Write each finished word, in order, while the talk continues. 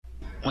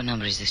What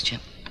number is this,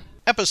 Chip?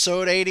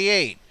 Episode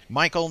 88.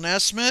 Michael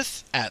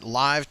Nesmith at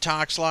Live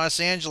Talks Los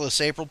Angeles,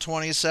 April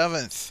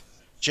 27th.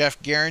 Jeff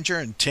Geringer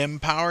and Tim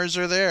Powers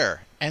are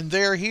there. And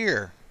they're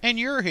here. And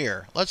you're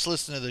here. Let's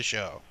listen to the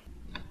show.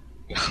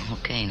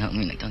 Okay,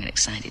 don't get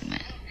excited,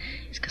 man.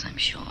 It's because I'm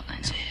short, I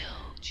know.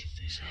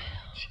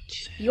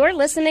 You're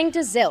listening to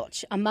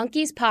Zilch, a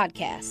Monkees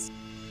podcast.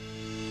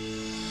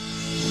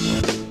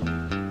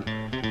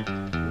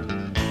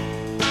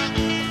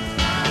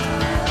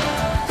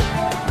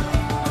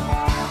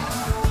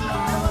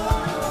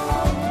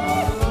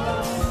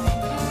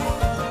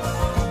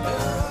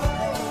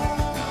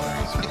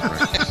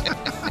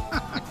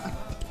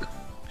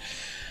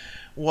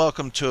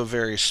 Welcome to a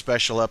very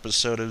special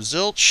episode of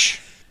Zilch.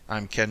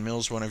 I'm Ken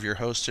Mills, one of your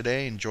hosts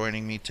today, and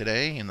joining me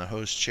today in the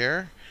host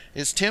chair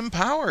is Tim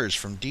Powers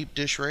from Deep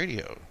Dish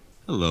Radio.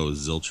 Hello,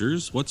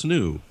 Zilchers. What's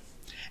new?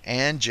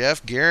 And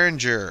Jeff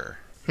Geringer.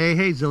 Hey,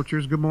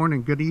 Zilchers. Good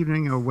morning, good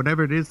evening, or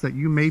whatever it is that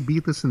you may be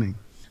listening.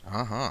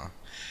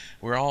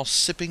 We're all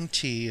sipping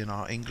tea in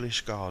our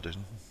English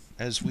garden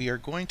as we are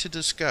going to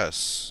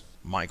discuss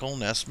Michael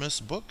Nesmith's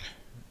book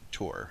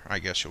tour, I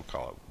guess you'll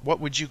call it. What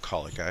would you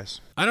call it, guys?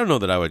 I don't know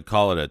that I would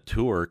call it a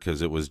tour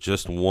because it was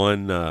just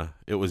one.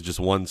 It was just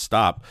one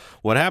stop.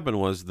 What happened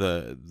was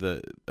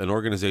an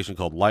organization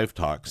called Live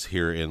Talks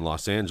here in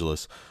Los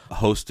Angeles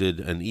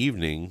hosted an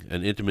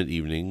intimate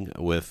evening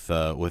with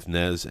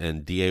Nez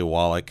and D.A.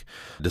 Wallach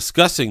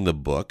discussing the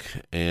book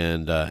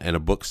and a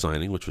book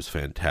signing, which was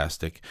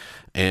fantastic.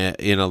 And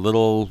in a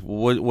little,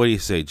 what do you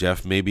say,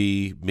 Jeff?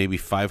 Maybe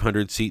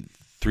 500-seat,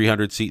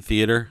 300-seat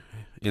theater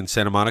in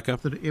Santa Monica?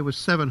 It was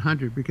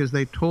 700 because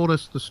they told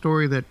us the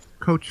story that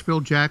Coach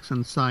Phil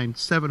Jackson signed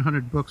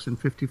 700 books in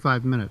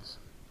 55 minutes.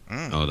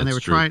 Oh, that's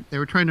and true. They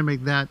were trying to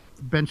make that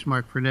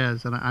benchmark for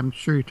Nez, and I'm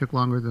sure he took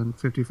longer than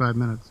 55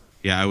 minutes.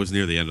 Yeah, I was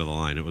near the end of the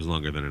line. It was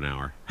longer than an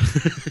hour.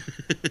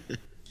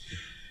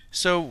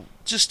 So,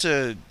 just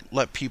to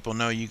let people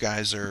know, you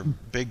guys are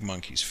big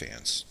Monkees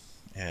fans.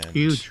 And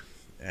huge.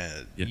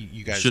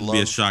 You guys shouldn't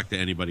be a shock to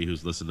anybody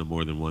who's listened to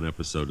more than one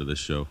episode of this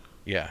show.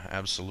 Yeah,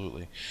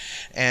 absolutely.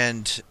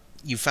 And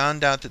you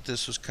found out that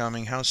this was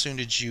coming. How soon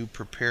did you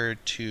prepare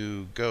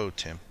to go,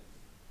 Tim?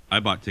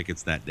 I bought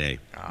tickets that day.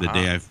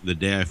 Uh-huh. The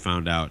day I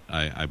found out,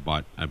 I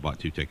bought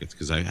 2 tickets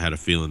because I had a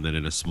feeling that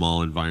in a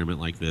small environment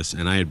like this,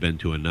 and I had been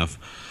to enough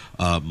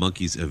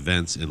Monkees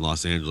events in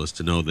Los Angeles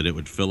to know that it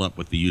would fill up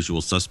with the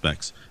usual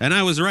suspects. And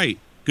I was right.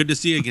 Good to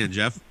see you again,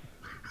 Jeff.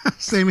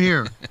 Same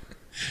here.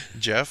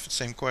 Jeff,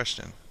 same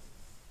question.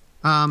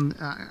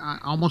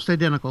 Almost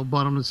identical,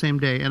 bought on the same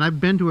day. And I've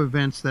been to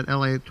events that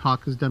LA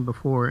Talk has done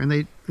before, and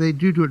they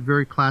do it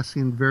very classy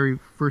and very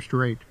first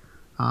rate.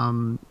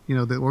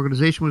 The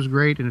organization was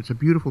great, and it's a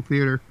beautiful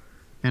theater,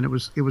 and it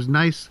was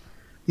nice.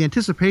 The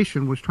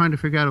anticipation was trying to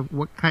figure out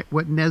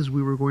what Nez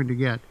we were going to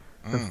get.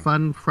 The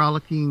fun,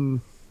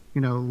 frolicking,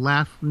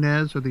 laugh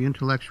Nez, or the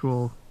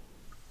intellectual,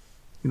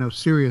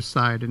 serious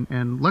side.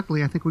 And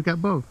luckily, I think we got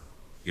both.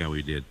 Yeah,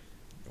 we did.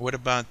 What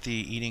about the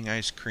eating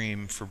ice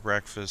cream for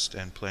breakfast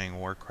and playing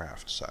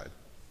Warcraft side?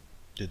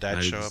 Did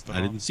that show up at all?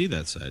 I didn't see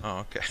that side. Oh,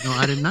 okay. No,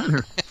 I didn't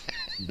either.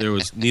 There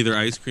was neither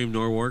ice cream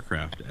nor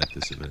Warcraft at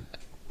this event.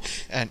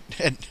 And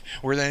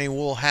were there any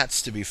wool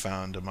hats to be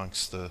found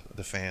amongst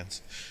the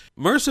fans?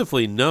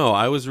 Mercifully, no.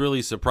 I was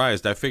really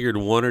surprised. I figured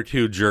 1 or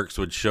 2 jerks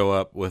would show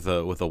up with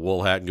a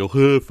wool hat and go,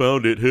 "Huh,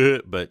 found it,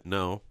 huh," but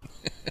no.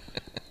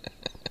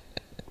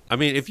 I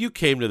mean, if you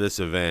came to this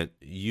event,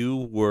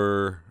 you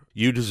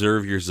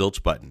deserve your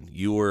Zilch button.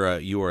 You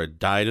were a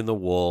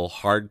dyed-in-the-wool,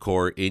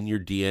 hardcore, in your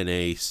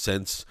DNA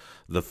since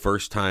the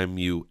first time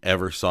you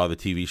ever saw the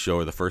TV show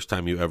or the first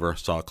time you ever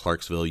saw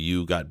Clarksville.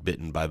 You got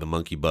bitten by the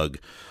monkey bug.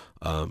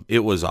 It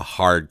was a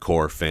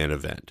hardcore fan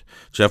event.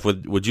 Jeff,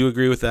 would you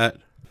agree with that?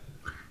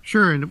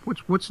 Sure, and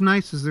what's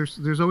nice is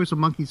there's always a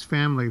Monkees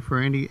family for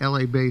any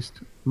LA-based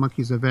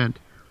Monkees event,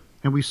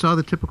 and we saw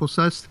the typical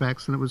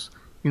suspects, and it was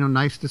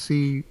nice to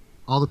see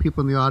all the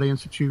people in the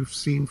audience that you've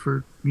seen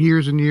for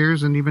years and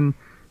years, and even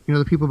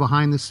the people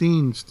behind the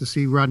scenes, to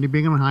see Rodney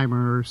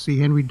Bingenheimer or see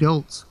Henry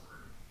Diltz.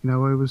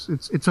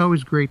 It's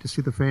always great to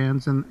see the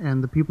fans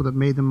and the people that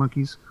made the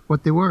Monkees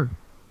what they were.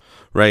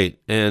 Right,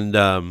 and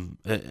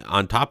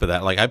on top of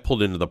that, like, I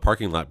pulled into the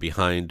parking lot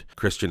behind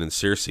Christian and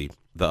Circe.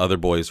 The other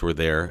boys were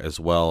there as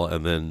well,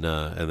 and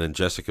then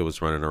Jessica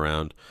was running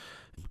around.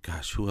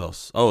 Gosh, who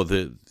else? Oh,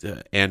 the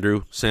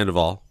Andrew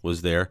Sandoval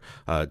was there.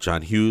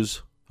 John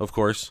Hughes, of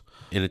course,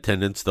 in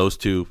attendance. Those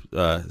two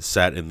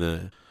sat in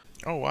the...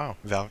 Oh, wow.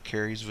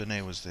 Valkyrie's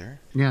Vinay was there.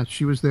 Yeah,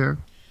 she was there.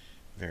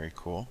 Very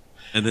cool.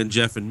 And then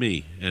Jeff and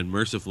me. And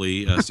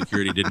mercifully,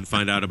 security didn't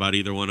find out about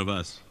either one of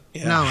us.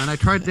 Yeah. No, and I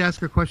tried to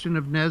ask a question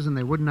of Nez, and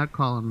they would not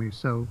call on me,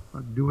 so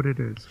I'll do what it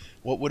is.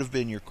 What would have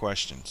been your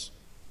questions?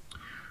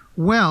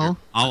 Well...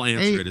 I'll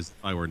answer it as if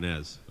I were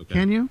Nez. Okay.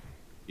 Can you?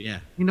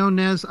 Yeah.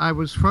 Nez, I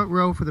was front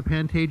row for the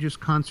Pantages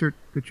concert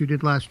that you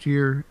did last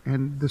year,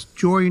 and this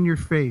joy in your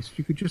face,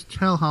 you could just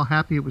tell how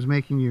happy it was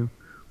making you.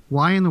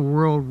 Why in the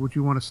world would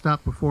you want to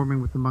stop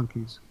performing with the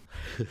Monkees?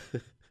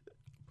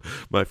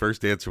 My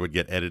first answer would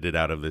get edited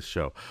out of this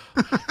show.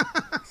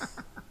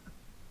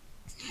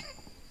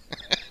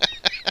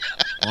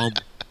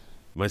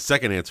 My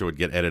second answer would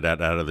get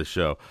edited out of the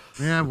show.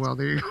 Yeah, well,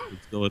 there you go.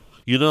 Let's go with,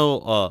 you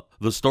know,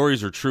 the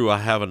stories are true. I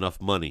have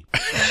enough money.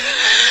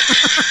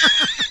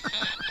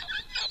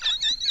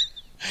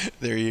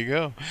 There you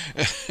go.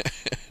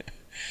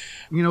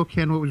 You know,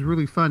 Ken, what was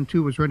really fun,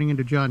 too, was running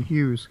into John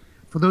Hughes.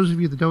 For those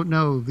of you that don't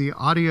know, the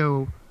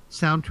audio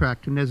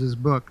soundtrack to Nez's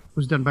book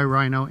was done by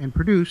Rhino and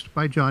produced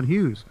by John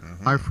Hughes,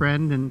 our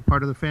friend and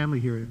part of the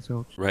family here at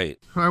Zilch. Right.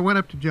 So I went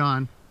up to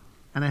John,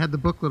 and I had the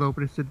booklet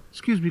open. I said,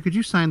 "Excuse me, could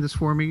you sign this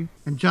for me?"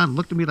 And John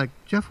looked at me like,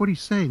 "Jeff, what are you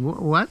saying?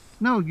 What?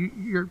 No,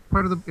 you're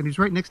part of the..." And he's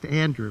right next to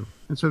Andrew.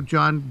 And so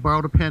John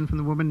borrowed a pen from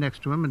the woman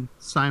next to him and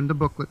signed the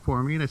booklet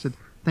for me. And I said,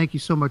 "Thank you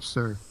so much,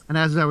 sir." And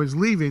as I was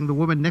leaving, the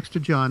woman next to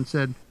John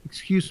said,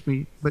 "Excuse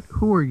me, but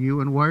who are you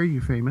and why are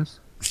you famous?"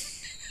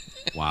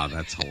 Wow,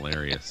 that's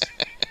hilarious.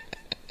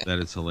 That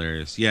is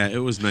hilarious. Yeah, it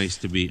was nice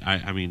to be.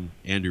 I mean,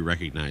 Andrew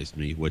recognized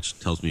me, which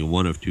tells me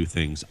one of two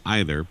things.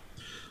 Either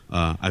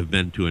I've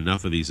been to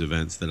enough of these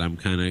events that I'm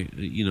kind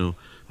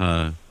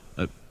of,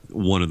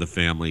 one of the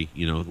family,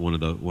 one of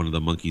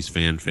the Monkees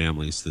fan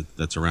families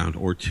that's around,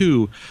 or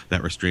two,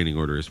 that restraining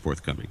order is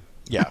forthcoming.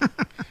 Yeah.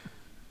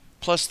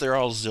 Plus, they're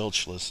all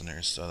Zilch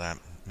listeners, so that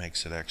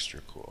makes it extra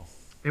cool.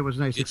 It was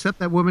nice, except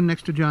that woman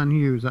next to John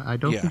Hughes. I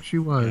don't think she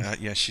was.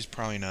 Yeah, she's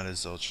probably not a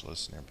Zilch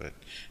listener, but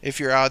if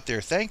you're out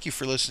there, thank you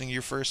for listening to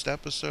your first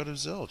episode of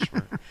Zilch.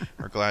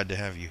 We're glad to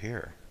have you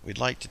here. We'd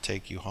like to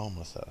take you home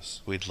with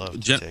us. We'd love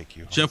to take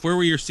you home. Jeff, where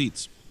were your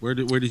seats? Where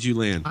did you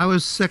land? I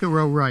was second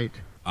row right.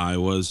 I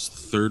was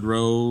third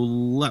row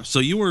left. So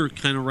you were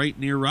kind of right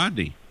near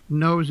Rodney.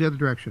 No, it was the other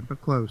direction,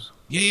 but close.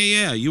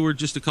 Yeah. You were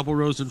just a couple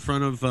rows in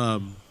front of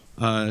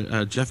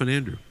Jeff and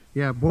Andrew.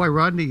 Yeah, boy,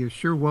 Rodney is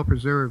sure well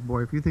preserved,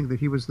 boy. If you think that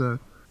he was the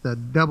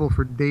double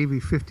for Davey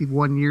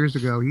 51 years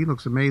ago, he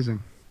looks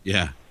amazing.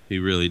 Yeah, he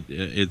really,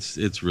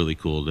 it's really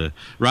cool.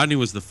 Rodney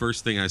was the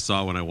first thing I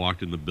saw when I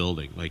walked in the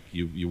building. Like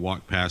you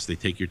walk past, they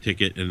take your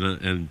ticket,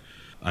 and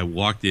I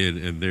walked in,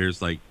 and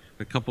there's like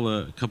a couple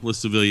of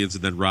civilians,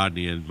 and then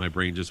Rodney, and my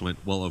brain just went,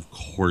 well, of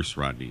course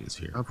Rodney is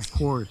here. Of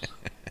course.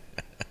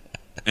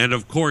 And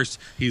of course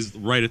he's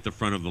right at the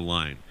front of the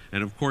line.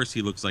 And of course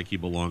he looks like he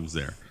belongs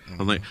there.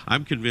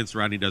 I'm convinced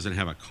Rodney doesn't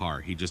have a car.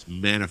 He just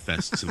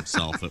manifests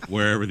himself at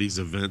wherever these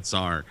events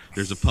are.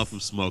 There's a puff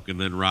of smoke, and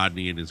then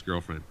Rodney and his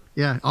girlfriend.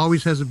 Yeah,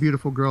 always has a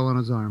beautiful girl on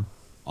his arm.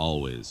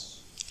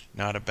 Always.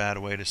 Not a bad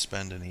way to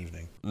spend an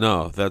evening.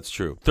 No, that's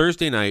true.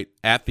 Thursday night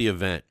at the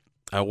event,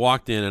 I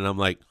walked in and I'm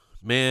like,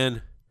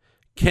 man,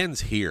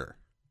 Ken's here.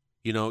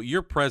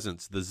 Your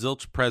presence, the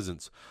Zilch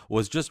presence,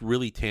 was just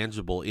really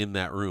tangible in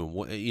that room.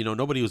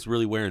 Nobody was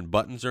really wearing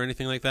buttons or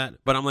anything like that.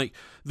 But I'm like,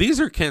 these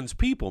are Ken's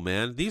people,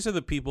 man. These are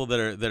the people that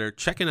are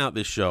checking out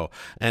this show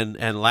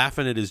and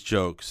laughing at his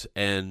jokes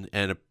and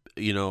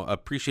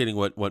appreciating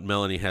what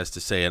Melanie has to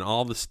say and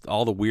all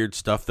the weird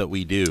stuff that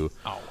we do.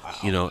 Oh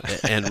wow.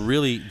 And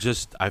really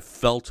just I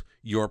felt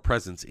your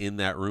presence in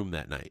that room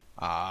that night.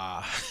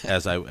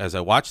 As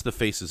I watched the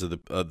faces of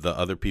the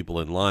other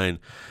people in line,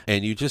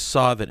 and you just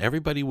saw that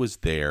everybody was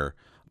there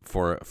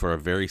for a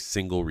very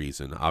single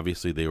reason.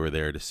 Obviously, they were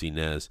there to see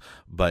Nez,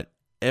 but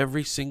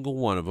every single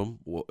one of them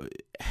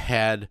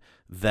had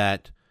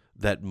that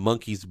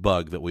Monkees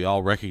bug that we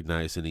all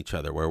recognize in each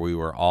other, where we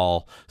were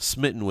all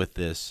smitten with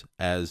this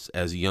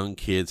as young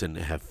kids and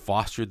have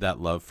fostered that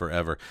love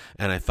forever.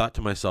 And I thought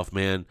to myself,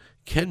 man,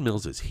 Ken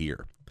Mills is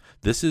here.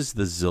 This is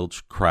the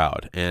Zilch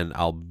crowd, and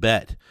I'll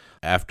bet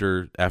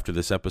after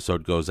this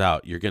episode goes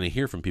out, you're going to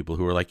hear from people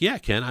who are like, yeah,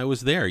 Ken, I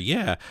was there.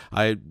 Yeah,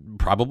 I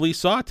probably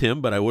saw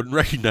Tim, but I wouldn't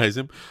recognize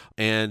him.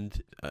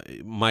 And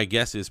my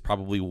guess is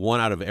probably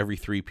 1 out of every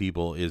 3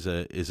 people is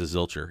a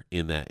Zilcher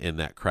in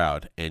that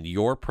crowd. And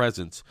your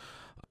presence,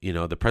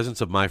 the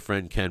presence of my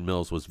friend Ken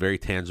Mills was very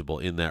tangible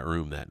in that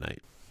room that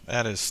night.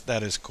 That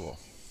is cool.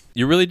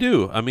 You really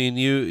do. I mean,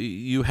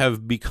 you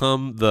have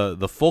become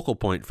the focal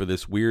point for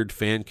this weird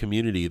fan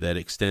community that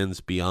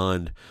extends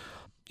beyond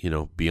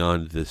the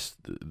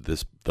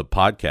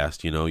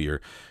podcast.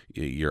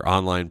 Your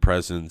online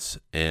presence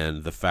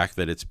and the fact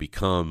that it's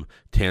become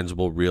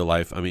tangible, real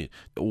life. I mean,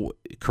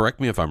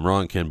 correct me if I'm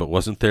wrong, Ken, but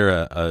wasn't there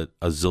a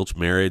Zilch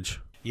marriage?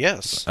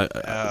 Yes.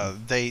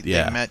 They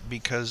met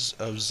because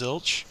of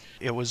Zilch.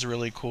 It was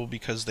really cool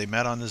because they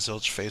met on the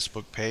Zilch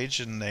Facebook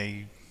page, and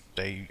they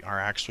are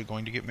actually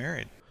going to get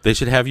married. They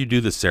should have you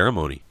do the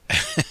ceremony.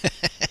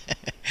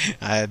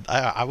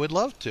 I would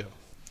love to.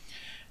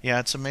 Yeah,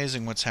 it's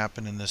amazing what's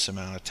happened in this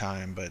amount of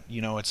time. But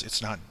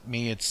it's not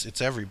me. It's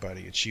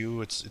everybody. It's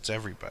you. It's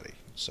everybody.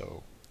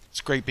 So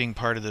it's great being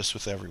part of this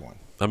with everyone.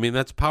 I mean,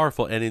 that's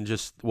powerful. And in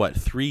just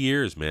 3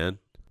 years, man,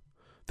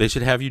 they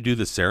should have you do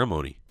the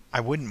ceremony. I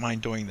wouldn't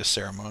mind doing the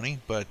ceremony,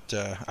 but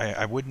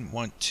I wouldn't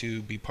want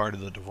to be part of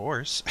the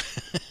divorce.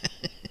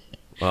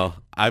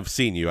 Well, I've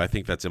seen you. I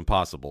think that's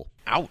impossible.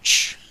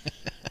 Ouch.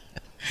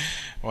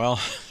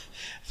 Well,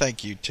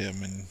 thank you,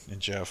 Tim and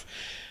Jeff.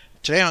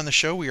 Today on the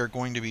show, we are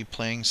going to be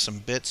playing some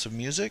bits of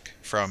music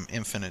from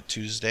Infinite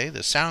Tuesday,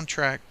 the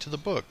soundtrack to the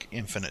book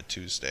Infinite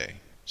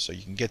Tuesday. So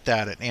you can get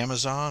that at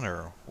Amazon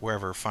or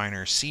wherever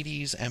finer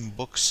CDs and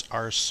books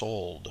are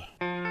sold.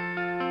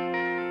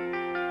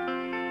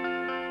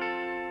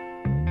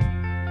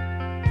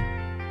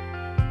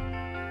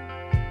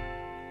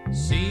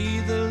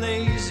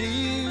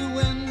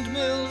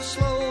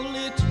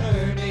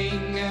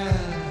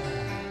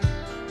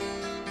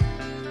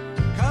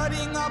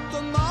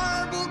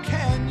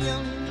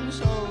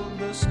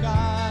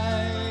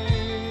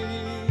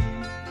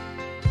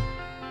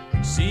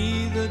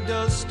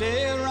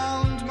 stay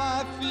around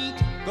my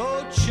feet,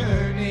 go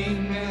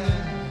churning,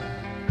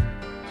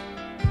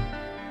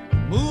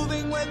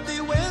 moving with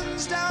the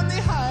winds down the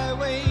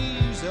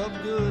highways of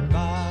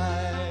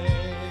goodbye.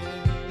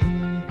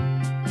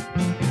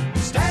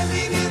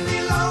 Standing in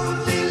the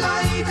lonely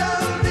light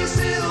of the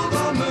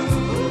silver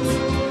moon,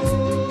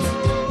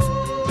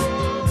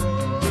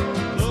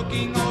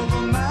 looking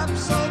over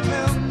maps of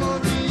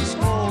memories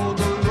for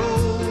the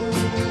road.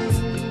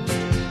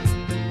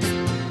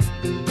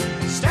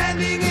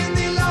 Standing in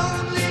the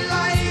lonely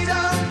light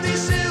of the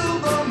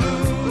silver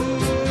moon,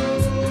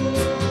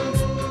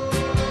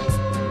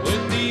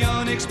 with the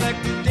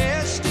unexpected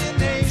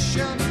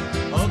destination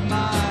of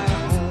my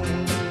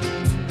home.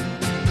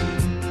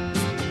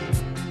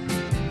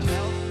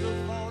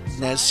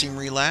 Nez seemed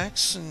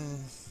relaxed,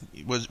 and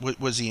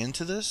was he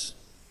into this?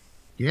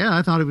 Yeah,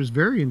 I thought he was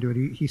very into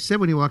it. He said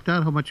when he walked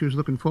out how much he was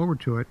looking forward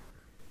to it.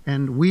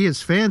 And we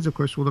as fans, of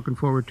course, were looking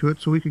forward to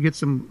it so we could get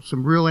some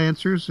real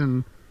answers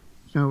and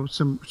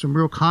some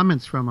real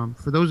comments from him.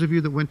 For those of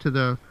you that went to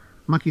the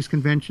Monkees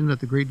convention that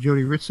the great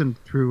Jody Ritson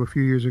threw a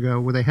few years ago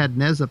where they had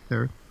Nez up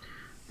there,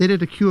 they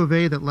did a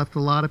Q&A that left a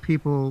lot of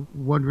people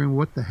wondering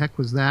what the heck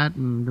was that,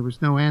 and there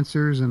was no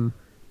answers, and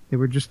they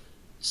were just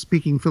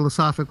speaking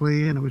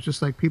philosophically, and it was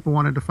just like people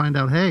wanted to find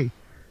out, hey,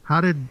 how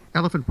did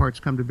elephant parts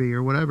come to be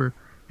or whatever,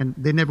 and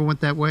they never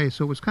went that way.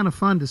 So it was kind of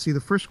fun to see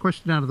the first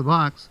question out of the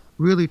box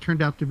really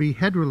turned out to be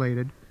head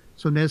related,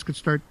 so Nez could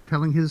start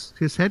telling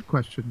his head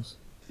questions.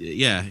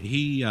 Yeah,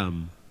 he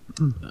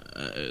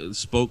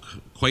spoke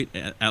quite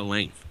at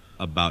length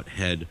about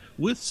Head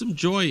with some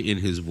joy in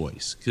his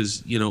voice,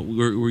 because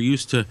we're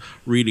used to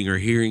reading or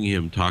hearing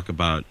him talk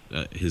about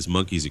his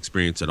Monkees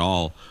experience at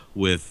all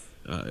with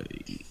a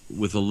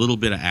little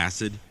bit of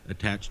acid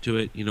attached to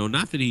it.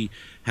 Not that he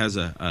has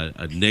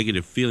a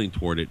negative feeling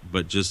toward it,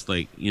 but just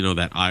like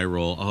that eye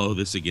roll. Oh,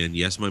 this again.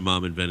 Yes, my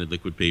mom invented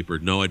liquid paper.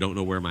 No, I don't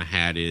know where my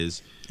hat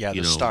is. Yeah,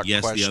 the stock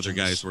yes, questions. the other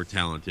guys were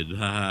talented.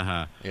 Ha ha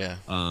ha.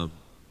 Yeah.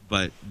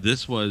 But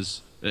this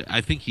was,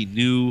 I think he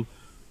knew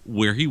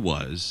where he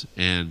was,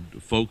 and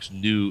folks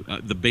knew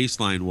the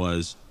baseline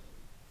was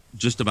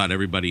just about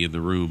everybody in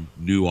the room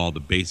knew all the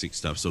basic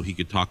stuff, so he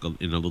could talk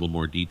in a little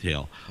more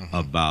detail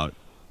about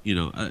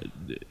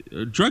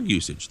drug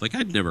usage. Like,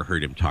 I'd never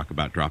heard him talk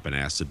about dropping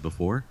acid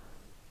before.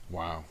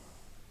 Wow.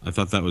 I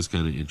thought that was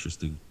kind of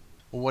interesting.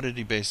 Well, what did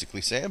he basically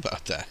say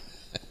about that?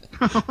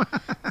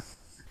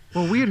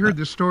 Well, we had heard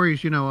the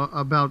stories,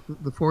 about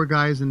the four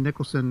guys in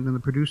Nicholson and the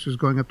producers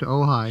going up to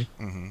Ojai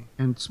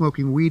and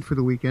smoking weed for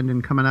the weekend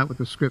and coming out with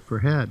a script for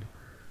Head.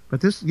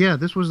 But this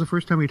was the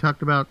first time we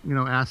talked about,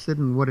 acid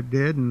and what it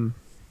did,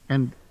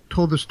 and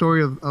told the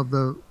story of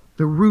the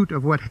root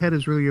of what Head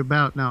is really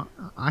about. Now,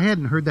 I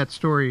hadn't heard that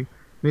story.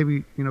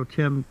 Maybe,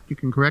 Tim, you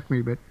can correct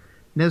me, but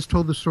Nez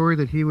told the story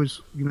that he was,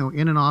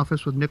 in an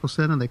office with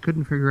Nicholson and they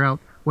couldn't figure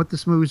out what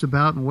this movie's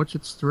about and what's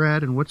its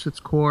thread and what's its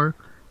core.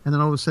 And then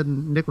all of a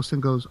sudden,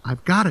 Nicholson goes,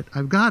 I've got it.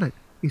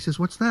 He says,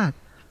 what's that?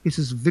 He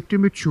says, Victor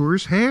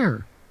Mature's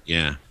hair.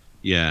 Yeah.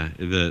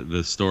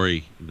 The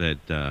story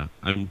that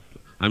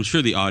I'm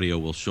sure the audio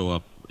will show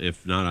up,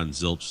 if not on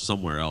Zilch,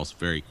 somewhere else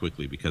very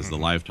quickly, because the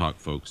Live Talk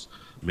folks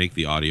make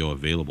the audio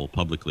available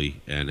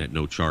publicly and at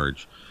no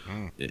charge.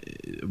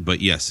 But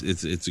yes,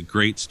 it's a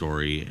great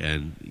story,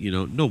 and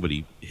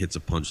nobody hits a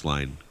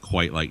punchline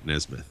quite like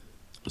Nesmith.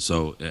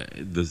 So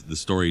the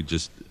story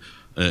just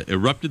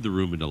erupted the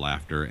room into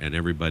laughter, and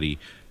everybody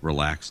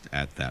relaxed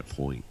at that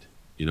point.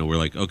 We're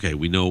like, okay,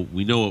 we know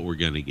what we're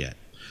gonna get.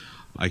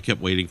 I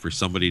kept waiting for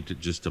somebody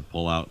to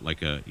pull out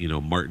like a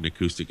Martin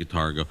acoustic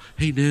guitar and go,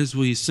 "Hey Nez,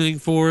 will you sing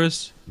for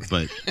us?"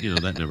 But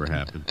that never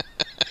happened.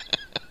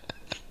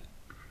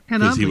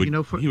 And he would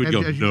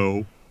go,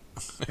 "No."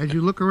 As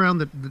you look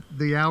around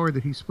the hour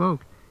that he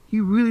spoke,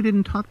 he really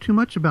didn't talk too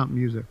much about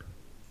music.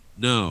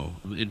 No,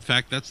 in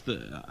fact,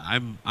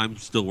 I'm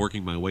still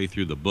working my way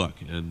through the book,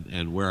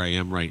 and where I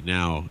am right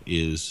now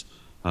is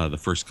the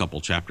first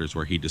couple chapters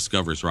where he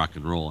discovers rock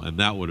and roll, and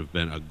that would have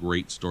been a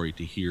great story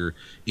to hear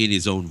in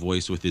his own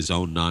voice with his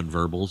own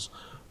nonverbals.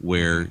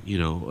 Where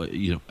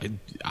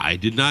I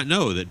did not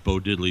know that Bo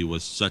Diddley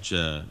was such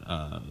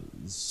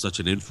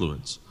an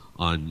influence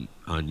on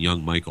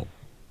young Michael,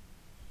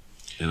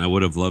 and I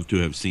would have loved to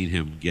have seen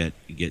him get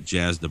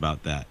jazzed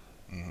about that.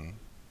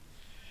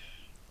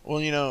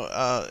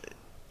 Well,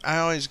 I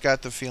always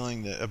got the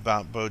feeling that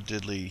about Bo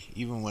Diddley,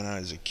 even when I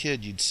was a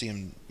kid, you'd see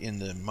him in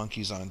the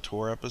Monkees on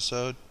Tour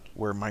episode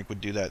where Mike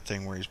would do that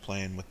thing where he's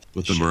playing with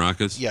the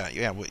maracas.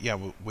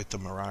 With the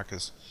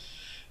maracas.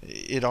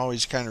 It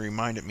always kind of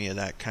reminded me of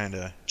that kind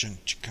of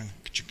that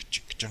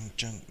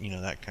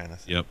kind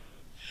of thing. Yep.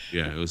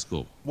 Yeah, it was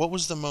cool. What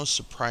was the most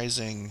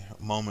surprising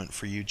moment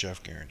for you,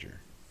 Jeff Geringer?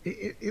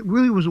 It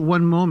really was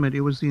one moment.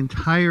 It was the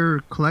entire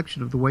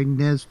collection of the way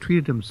Nez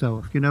treated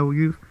himself.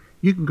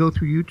 You can go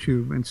through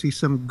YouTube and see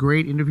some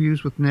great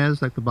interviews with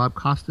Nez, like the Bob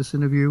Costas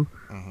interview,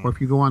 or if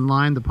you go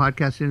online, the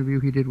podcast interview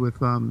he did with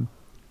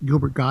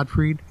Gilbert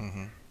Gottfried.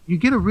 You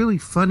get a really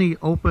funny,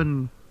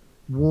 open,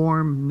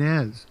 warm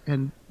Nez,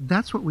 and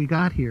that's what we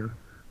got here.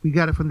 We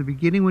got it from the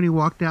beginning when he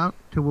walked out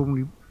to when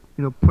we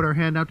put our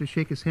hand out to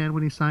shake his hand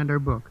when he signed our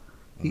book.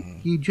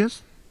 He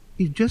just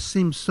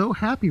seems so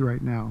happy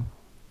right now.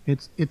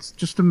 It's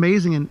just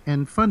amazing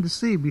and fun to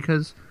see,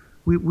 because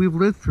we've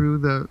lived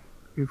through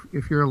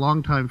if you're a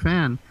longtime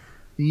fan,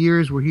 the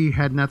years where he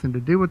had nothing to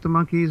do with the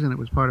Monkees and it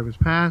was part of his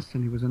past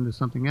and he was into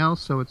something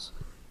else. So it's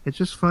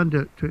just fun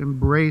to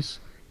embrace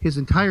his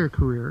entire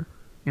career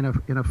in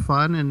a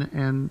fun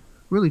and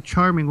really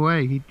charming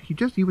way.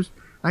 He was,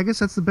 I guess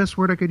that's the best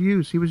word I could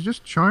use. He was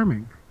just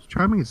charming. He's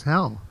charming as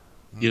hell.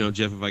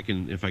 Jeff,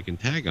 if I can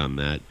tag on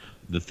that,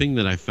 the thing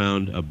that I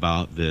found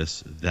about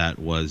this that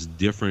was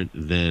different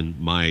than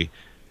my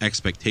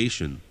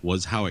expectation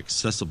was how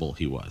accessible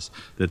he was.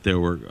 That there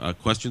were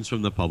questions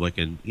from the public,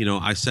 and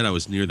I said I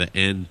was near the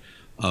end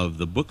of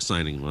the book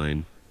signing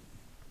line,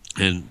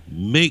 and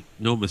make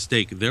no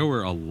mistake, there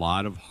were a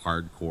lot of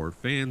hardcore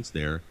fans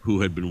there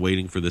who had been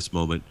waiting for this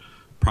moment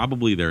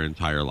probably their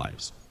entire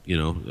lives.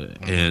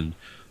 And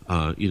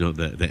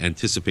the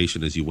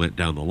anticipation as you went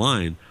down the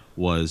line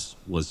was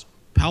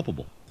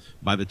palpable.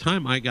 By the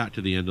time I got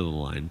to the end of the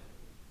line,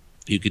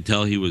 you could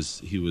tell he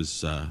was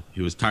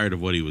tired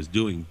of what he was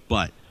doing,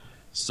 but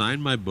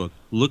signed my book,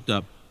 looked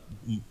up,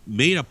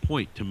 made a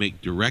point to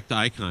make direct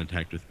eye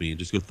contact with me and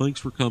just go, "Thanks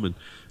for coming."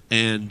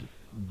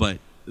 But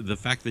the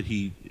fact that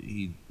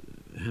he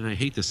and I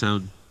hate to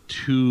sound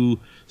too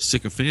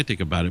sycophantic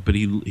about it, but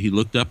he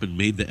looked up and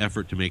made the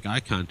effort to make eye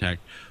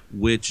contact,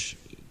 which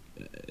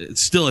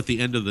still at the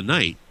end of the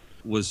night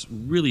was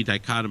really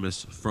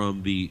dichotomous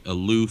from the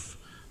aloof,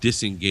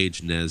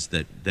 disengaged Nez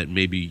that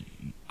maybe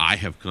I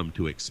have come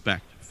to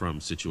expect from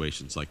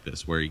situations like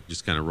this, where he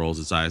just kind of rolls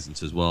his eyes and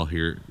says, "Well,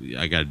 here,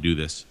 I got to do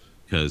this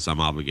because I'm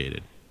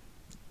obligated."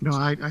 No,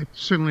 I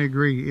certainly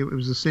agree. It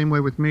was the same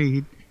way with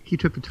me. He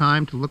took the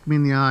time to look me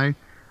in the eye.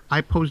 I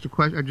posed a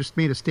question. I just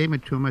made a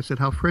statement to him. I said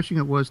how refreshing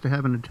it was to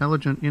have an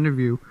intelligent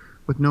interview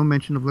with no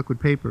mention of liquid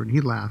paper, and he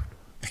laughed.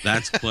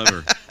 That's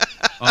clever.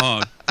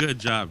 Oh, good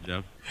job,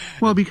 Jeff.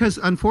 Well, because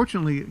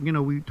unfortunately,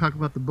 we talk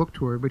about the book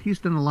tour, but he's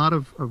done a lot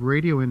of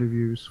radio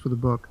interviews for the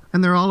book,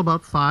 and they're all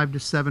about 5 to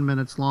 7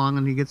 minutes long,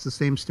 and he gets the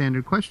same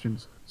standard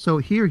questions. So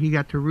here he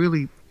got to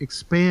really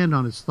expand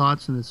on his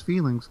thoughts and his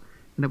feelings,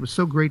 and it was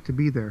so great to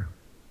be there.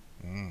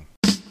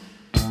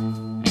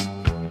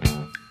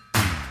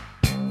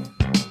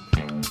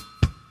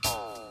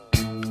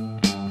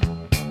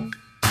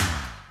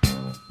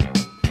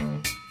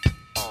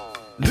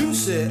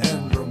 Lucy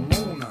and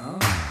Ramona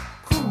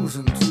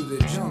cruising through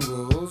the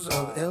jungles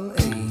of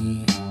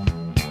L.A.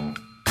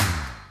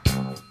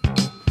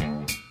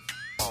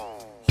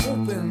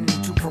 Hoping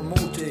to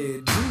promote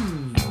a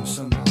dream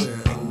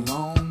somewhere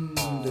along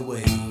the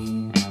way.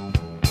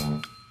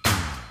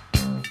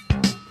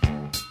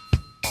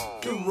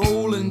 They're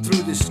rolling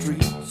through the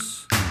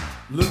streets,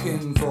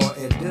 looking for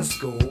a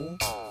disco,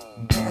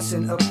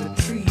 passing up the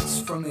treats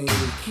from a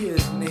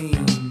kid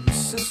named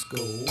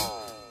Cisco,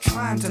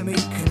 trying to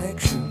make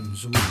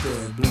connections with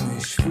their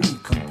blemish-free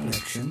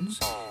complexions,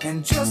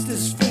 and just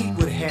as fate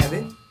would have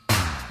it,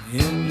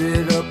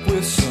 ended up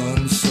with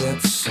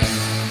Sunset Sam.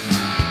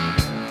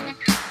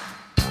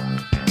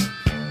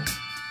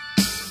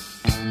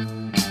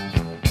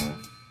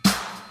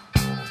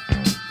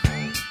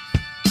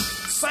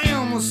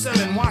 Sam was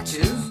selling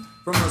watches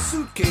from a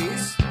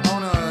suitcase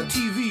on a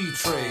TV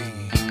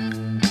tray.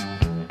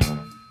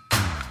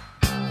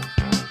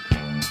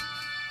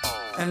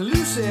 And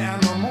Lucy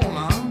and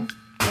Ramona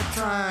were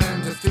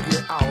trying to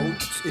figure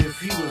out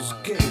if he was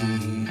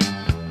gay.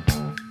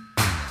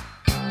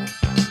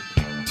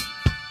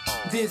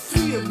 The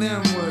three of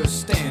them were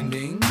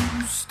standing,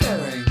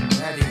 staring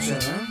at each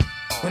other,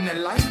 when the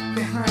light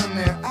behind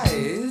their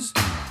eyes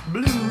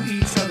blew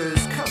each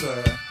other's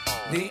cover.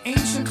 The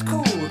ancient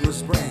code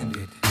was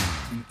branded,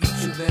 and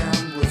each of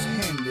them was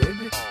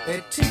handed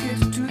a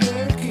ticket to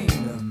their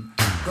kingdom,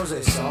 'cause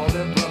they saw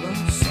their brother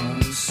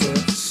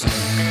Sunset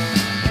Sam.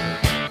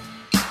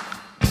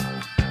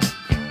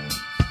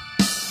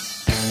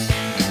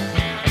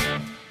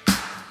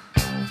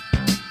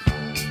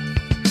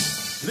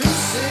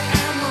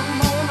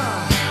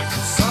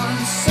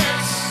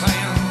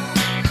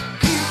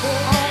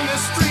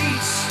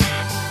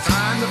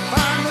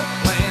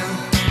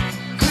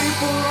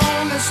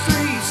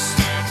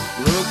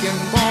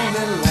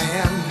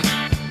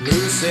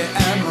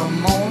 And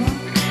Ramona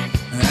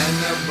and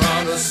their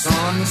brother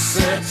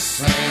Sunset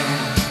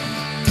Sam.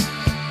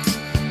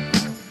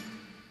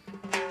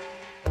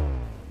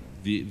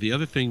 The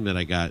other thing that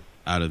I got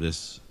out of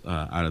this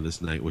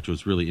night, which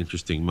was really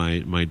interesting,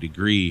 my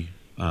degree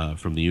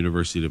from the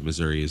University of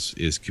Missouri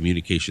is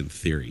communication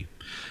theory,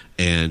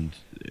 and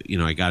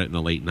I got it in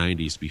the late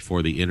 '90s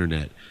before the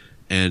internet.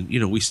 And,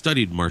 we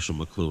studied Marshall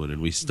McLuhan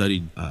and we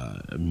studied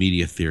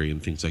media theory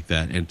and things like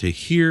that. And to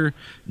hear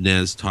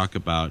Nez talk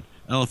about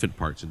elephant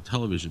parts and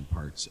television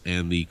parts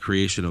and the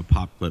creation of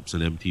Pop Clips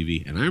and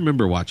MTV. And I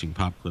remember watching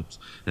Pop Clips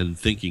and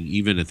thinking,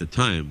 even at the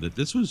time, that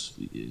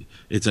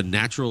it's a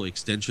natural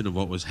extension of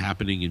what was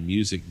happening in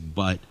music,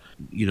 but,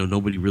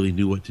 nobody really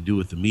knew what to do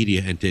with the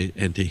media.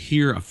 And to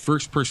hear a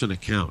first-person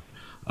account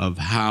of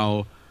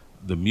how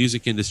the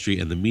music industry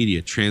and the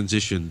media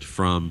transitioned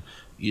from,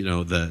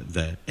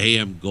 the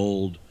AM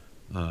Gold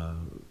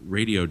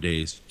radio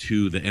days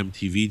to the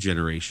MTV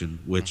generation,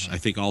 which I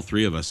think all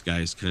three of us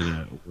guys kind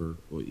of were,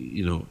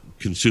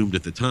 consumed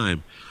at the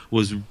time,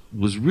 was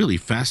really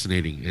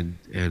fascinating.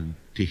 And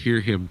to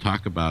hear him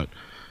talk about,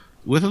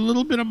 with a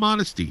little bit of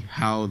modesty,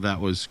 how that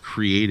was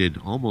created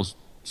almost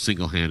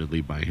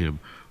single-handedly by him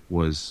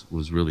was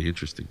really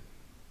interesting.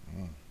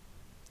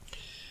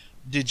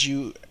 Did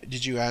you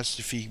ask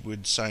if he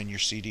would sign your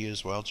CD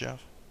as well,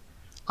 Jeff?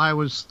 I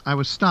was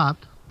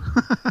stopped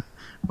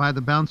by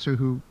the bouncer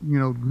who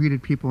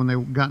greeted people when they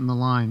got in the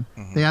line.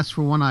 They asked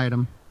for one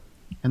item,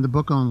 and the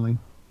book only.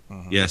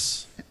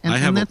 Yes,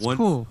 and that's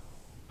cool.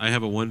 I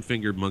have a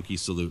one-fingered monkey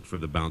salute for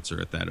the bouncer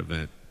at that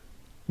event.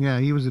 Yeah,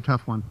 he was a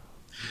tough one.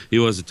 He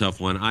was a tough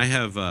one. I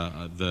have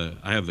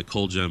the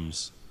Coal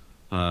Gems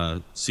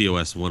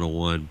COS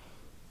 101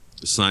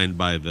 signed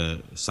by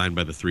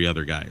the three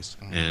other guys,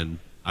 and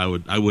I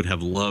would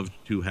have loved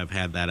to have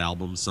had that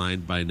album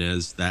signed by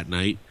Nez that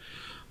night,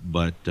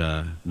 but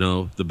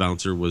no, the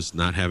bouncer was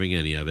not having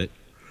any of it.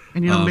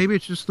 And maybe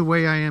it's just the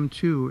way I am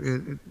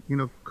too.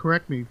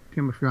 Correct me,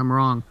 Tim, if I'm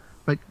wrong,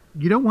 but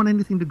you don't want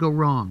anything to go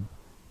wrong.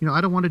 I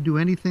don't want to do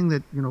anything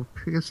that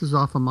pisses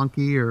off a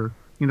monkey, or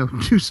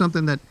do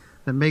something that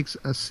makes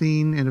a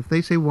scene. And if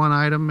they say one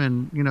item,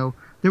 and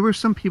there were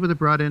some people that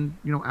brought in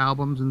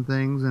albums and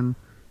things, and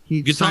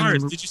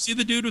guitars. Did you see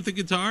the dude with the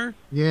guitar?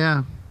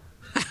 Yeah.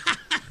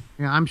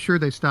 Yeah, I'm sure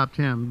they stopped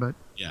him, but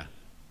yeah,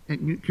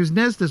 because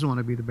Nez doesn't want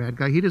to be the bad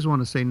guy. He doesn't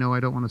want to say no, I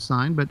don't want to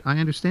sign. But I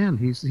understand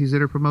he's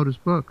there to promote his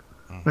book.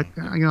 But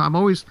I'm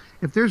always,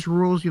 if there's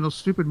rules,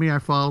 stupid me, I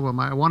follow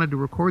them. I wanted to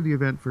record the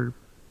event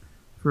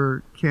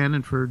for Ken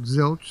and for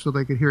Zilch so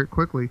they could hear it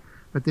quickly,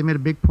 but they made a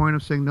big point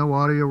of saying no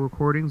audio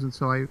recordings, and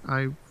so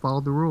I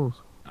followed the rules.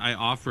 I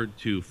offered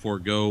to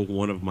forego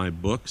one of my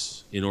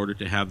books in order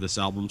to have this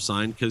album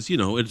signed because,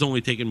 it's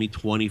only taken me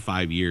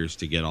 25 years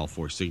to get all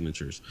 4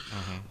 signatures.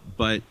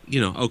 But,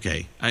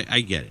 okay,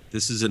 I get it.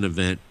 This is an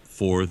event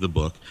for the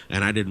book,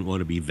 and I didn't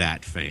want to be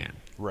that fan.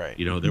 Right.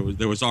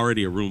 There was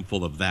already a room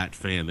full of that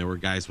fan. There were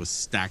guys with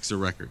stacks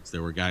of records.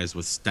 There were guys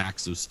with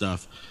stacks of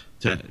stuff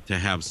to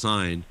have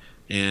signed.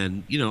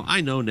 And, I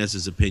know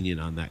Nez's opinion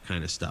on that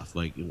kind of stuff.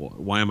 Like,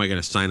 why am I going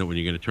to sign it when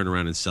you're going to turn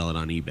around and sell it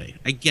on eBay?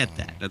 I get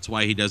that. That's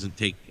why he doesn't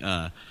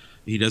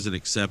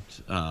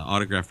accept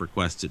autograph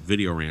requests at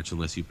Video Ranch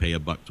unless you pay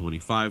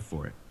 $1.25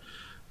 for it.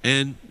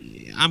 And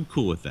I'm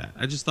cool with that.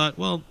 I just thought,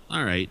 well,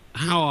 all right,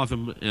 how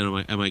often am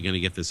I going to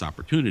get this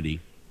opportunity?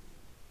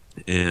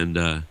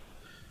 And,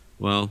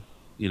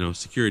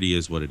 security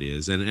is what it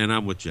is. And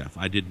I'm with Jeff.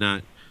 I did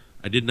not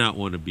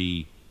want to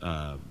be,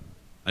 I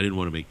didn't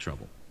want to make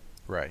trouble.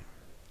 Right.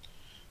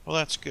 Well,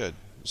 that's good.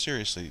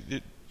 Seriously,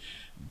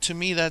 to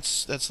me,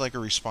 that's like a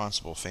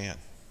responsible fan.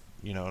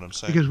 You know what I'm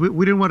saying? Because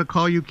we didn't want to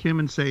call you, Kim,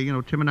 and say,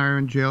 Tim and I are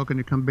in jail. Can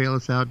you come bail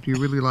us out? Do you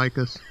really like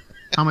us?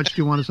 How much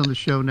do you want us on the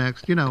show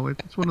next?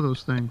 It's one of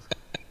those things.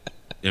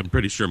 Yeah, I'm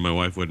pretty sure my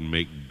wife wouldn't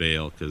make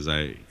bail because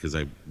I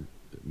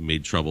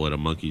made trouble at a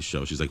monkey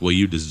show. She's like, well,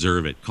 you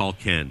deserve it. Call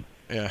Ken.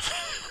 Yeah.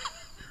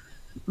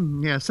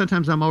 Yeah,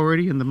 sometimes I'm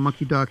already in the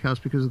monkey doghouse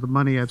because of the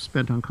money I've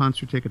spent on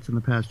concert tickets in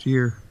the past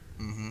year.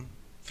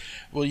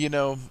 Well,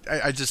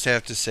 I just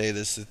have to say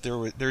this, that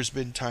there's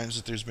been times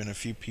that there's been a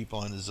few people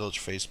on the Zilch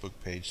Facebook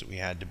page that we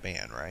had to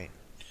ban, right?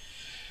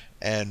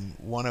 And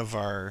one of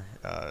our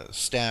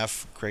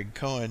staff, Craig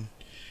Cohen,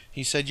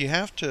 he said you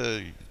have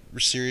to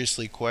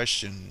seriously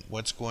question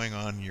what's going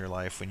on in your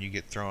life when you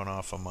get thrown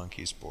off a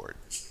monkey's board.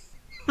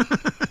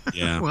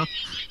 Yeah. Well,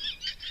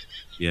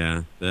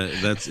 yeah,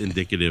 that's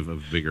indicative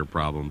of bigger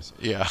problems.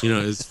 Yeah.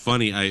 It's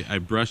funny. I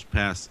brushed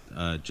past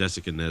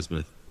Jessica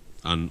Nesmith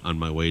on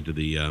my way to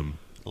the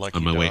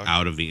way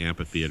out of the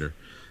amphitheater,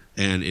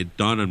 and it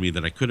dawned on me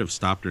that I could have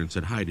stopped her and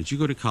said, "Hi, did you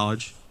go to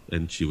college?"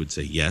 And she would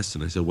say yes,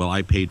 and I said, "Well,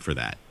 I paid for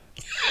that."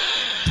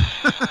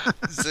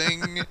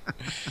 Zing.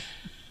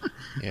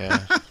 Yeah.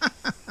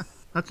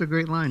 That's a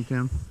great line,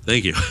 Tim.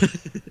 Thank you.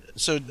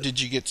 So did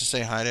you get to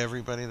say hi to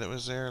everybody that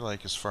was there,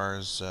 like as far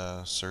as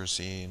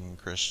Cersei and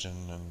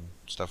Christian and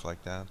stuff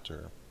like that?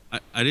 Or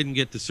I didn't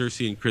get to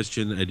Cersei and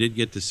Christian. I did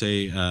get to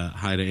say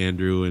hi to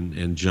Andrew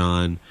and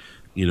John,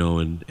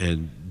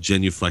 and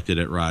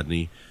genuflected at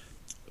Rodney.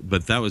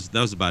 But that was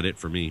about it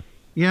for me.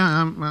 Yeah,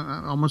 I'm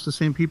almost the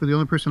same people. The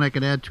only person I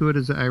could add to it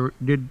is I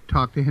did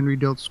talk to Henry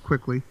Diltz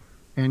quickly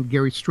and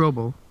Gary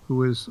Strobel,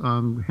 who is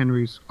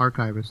Henry's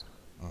archivist.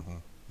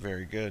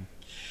 Very good.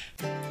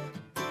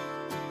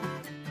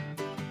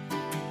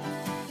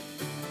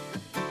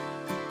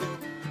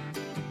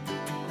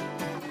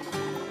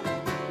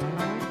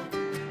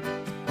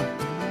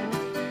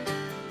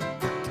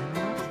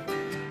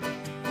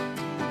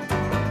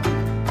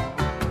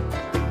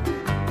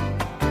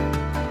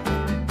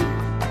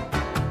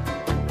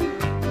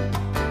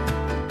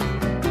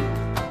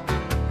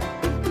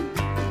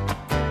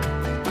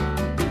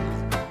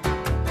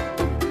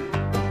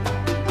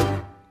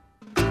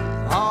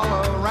 All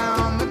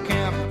around the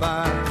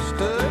campfire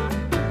stood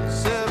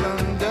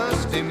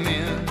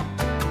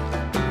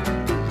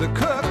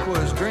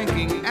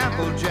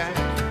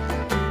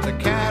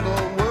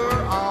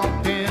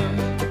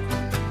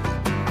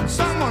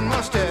Someone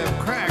must have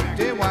cracked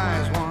a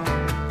wise one,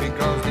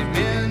 because the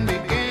men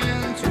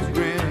began to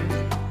grin.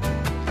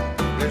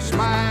 Their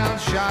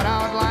smiles shot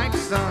out like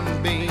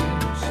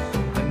sunbeams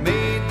and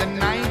made the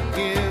night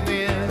give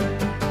in.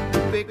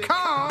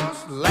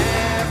 Because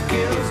laugh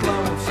kills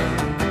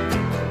lonesome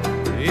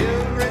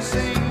every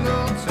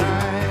single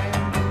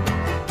time.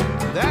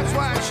 That's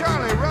why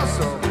Charlie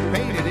Russell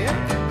painted it,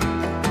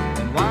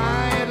 and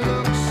why it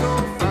looks so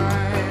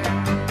fine.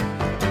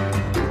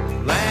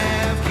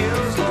 Laugh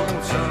kills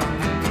lonesome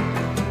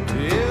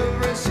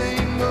every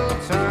single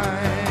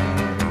time.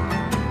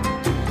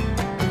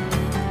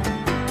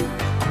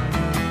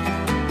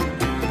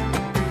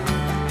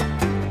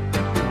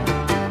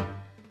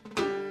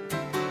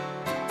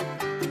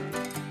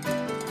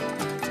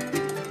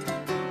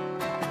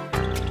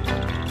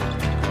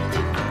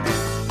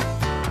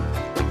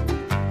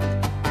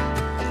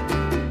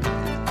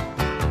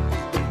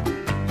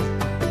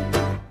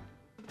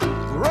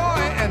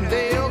 Roy and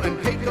Dale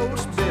and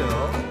Pecos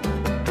Bill,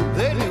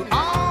 they knew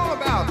all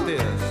about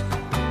this.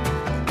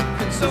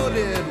 And so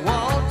did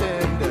Walt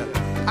and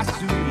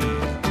Asui,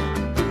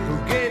 who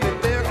gave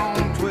it their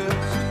own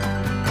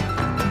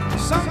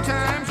twist.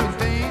 Sometimes when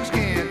things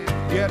can't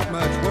get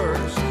much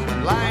worse,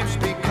 life's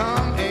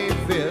become a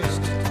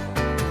fist.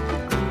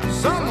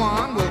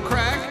 Someone will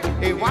crack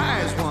a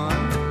wise one,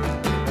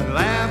 and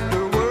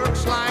laughter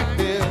works like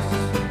this.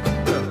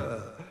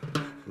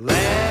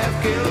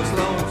 Laugh kills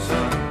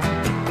lonesome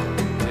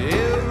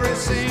every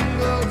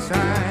single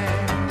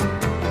time.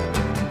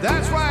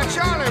 That's why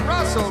Charlie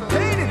Russell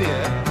painted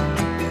it,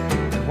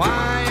 and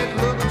why it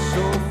looks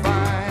so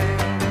fine.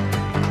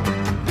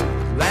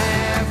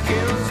 Laugh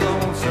kills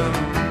lonesome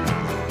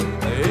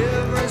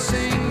every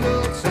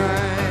single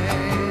time.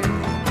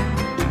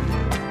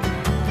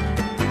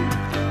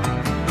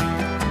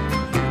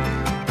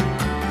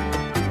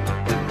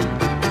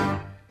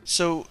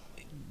 So,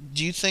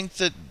 do you think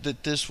that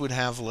this would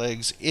have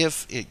legs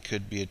if it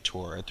could be a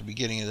tour? At the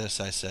beginning of this,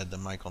 I said the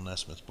Michael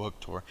Nesmith book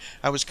tour.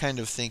 I was kind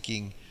of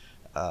thinking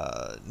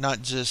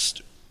not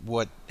just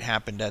what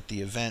happened at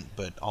the event,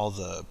 but all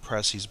the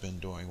press he's been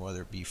doing,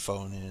 whether it be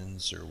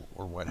phone-ins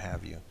or what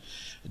have you.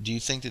 Do you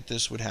think that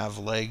this would have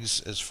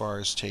legs as far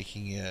as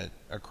taking it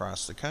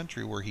across the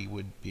country, where he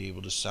would be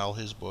able to sell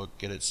his book,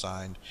 get it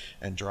signed,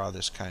 and draw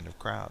this kind of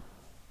crowd?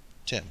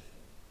 Tim?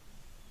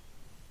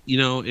 You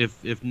know,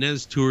 if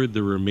Nez toured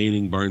the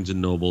remaining Barnes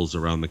and Nobles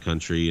around the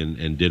country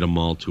and did a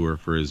mall tour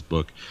for his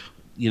book,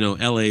 you know,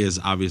 LA is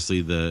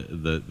obviously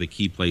the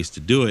key place to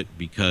do it,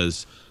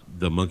 because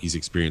the Monkees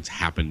experience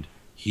happened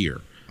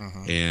here.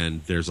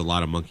 And there's a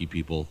lot of monkey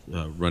people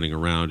running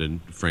around, and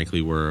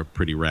frankly, we're a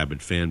pretty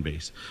rabid fan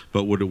base.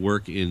 But would it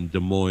work in Des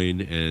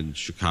Moines and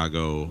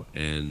Chicago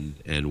and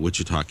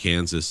Wichita,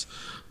 Kansas?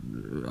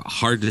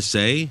 Hard to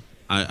say.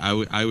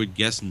 I would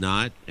guess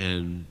not.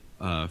 And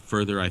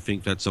further, I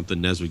think that's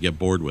something Nez would get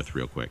bored with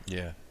real quick.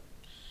 Yeah.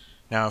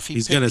 Now, if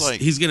he's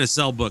gonna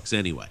sell books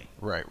anyway.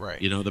 Right.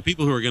 You know, the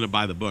people who are gonna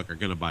buy the book are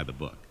gonna buy the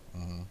book.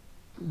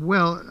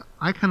 Well,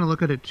 I kind of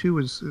look at it too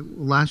as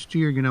last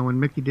year, you know, when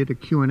Mickey did a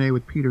Q&A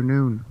with Peter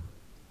Noon.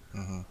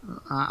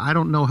 I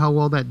don't know how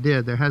well that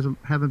did. There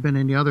haven't been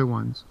any other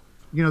ones.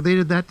 You know, they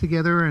did that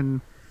together, and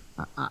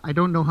I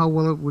don't know how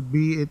well it would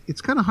be. It's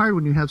kind of hard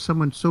when you have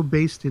someone so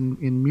based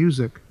in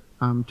music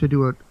to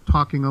do a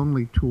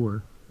talking-only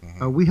tour.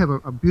 We have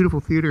a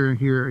beautiful theater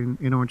here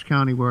in Orange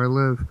County where I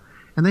live,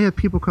 and they have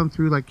people come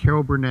through like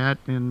Carol Burnett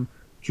and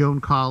Joan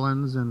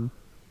Collins and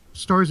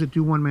stars that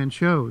do one-man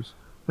shows.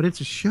 But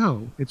it's a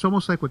show. It's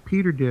almost like what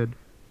Peter did,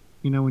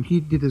 you know, when he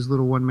did his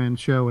little one-man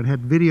show and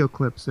had video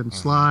clips and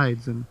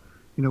slides, and,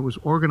 you know, it was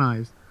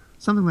organized.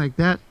 Something like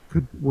that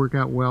could work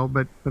out well,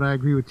 but I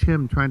agree with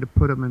Tim, trying to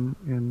put him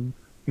in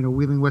you know,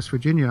 Wheeling, West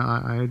Virginia,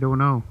 I don't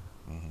know.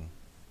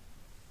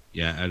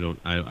 Yeah,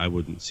 I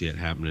wouldn't see it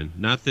happening.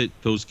 Not that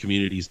those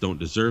communities don't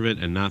deserve it,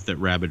 and not that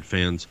rabid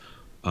fans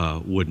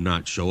would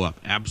not show up.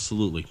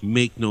 Absolutely.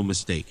 Make no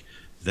mistake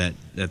that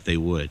they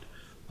would.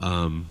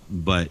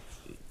 But,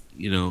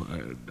 you know,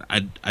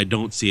 I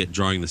don't see it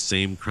drawing the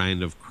same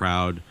kind of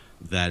crowd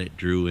that it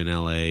drew in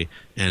LA.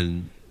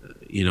 And,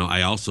 you know,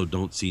 I also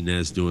don't see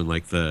Nez doing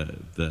like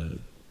the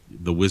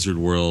Wizard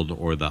World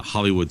or the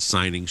Hollywood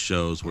signing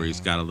shows where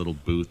he's got a little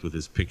booth with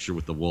his picture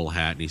with the wool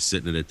hat and he's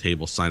sitting at a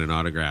table signing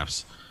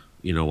autographs,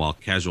 you know, while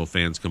casual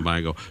fans come by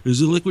and go, is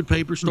the liquid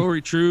paper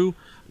story true?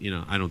 You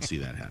know, I don't see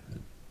that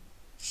happening.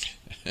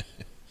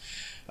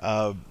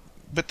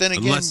 But then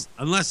again,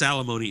 unless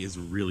alimony is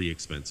really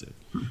expensive.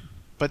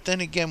 But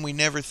then again, we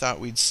never thought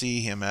we'd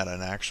see him at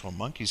an actual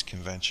Monkees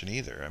convention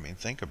either. I mean,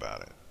 think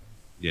about it.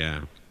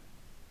 Yeah.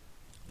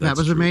 That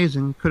was true.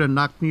 amazing. Could have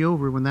knocked me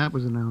over when that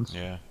was announced.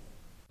 Yeah.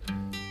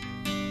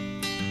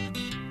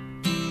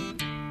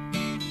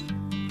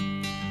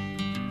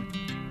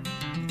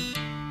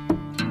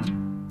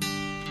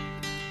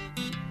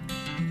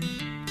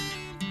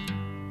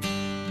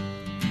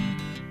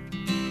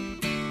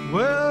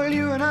 Well,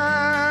 you and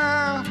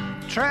I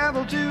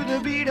travel to the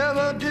beat of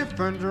a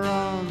different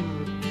drum.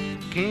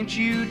 Can't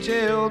you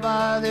tell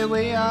by the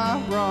way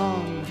I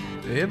run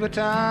every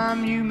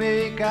time you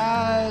make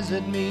eyes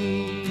at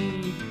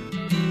me.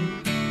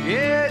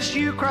 Yes,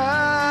 you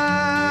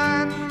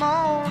cry and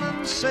moan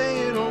and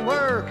say it'll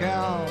work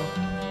out,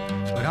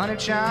 but honey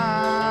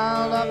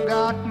child, I've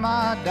got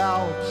my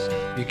doubts.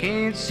 You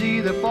can't see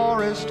the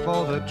forest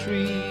for the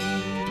trees.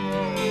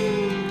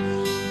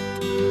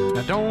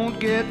 Now don't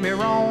get me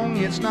wrong,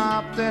 it's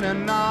not that I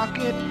knock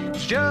it,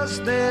 it's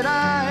just that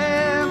I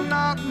am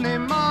not in the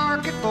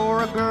market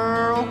for a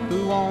girl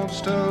who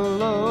wants to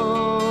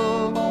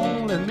love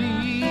only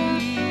me.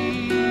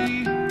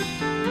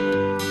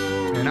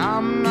 And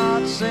I'm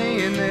not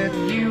saying that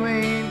you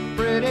ain't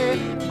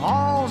pretty,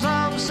 all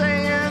I'm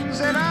saying is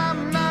that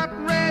I'm not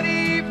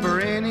ready for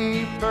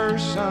any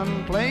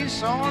person,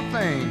 place, or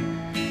thing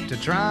to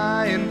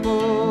try and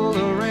pull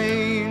the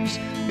reins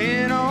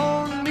in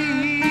on me.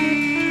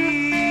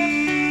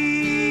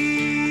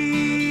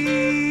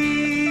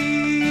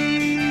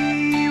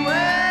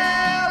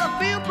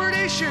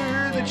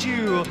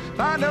 You'll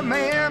find a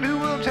man who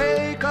will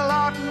take a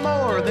lot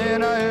more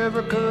than I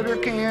ever could or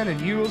can,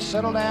 and you'll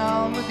settle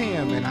down with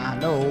him, and I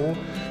know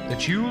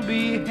that you'll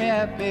be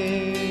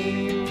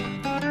happy.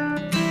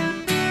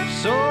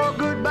 So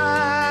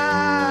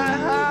goodbye,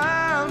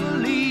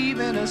 I'm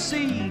leaving. I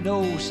see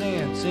no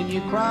sense in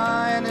you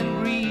crying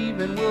and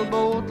grieving. We'll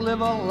both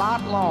live a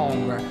lot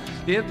longer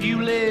if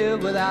you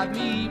live without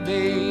me,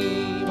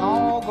 babe.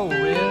 I'll go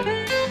red.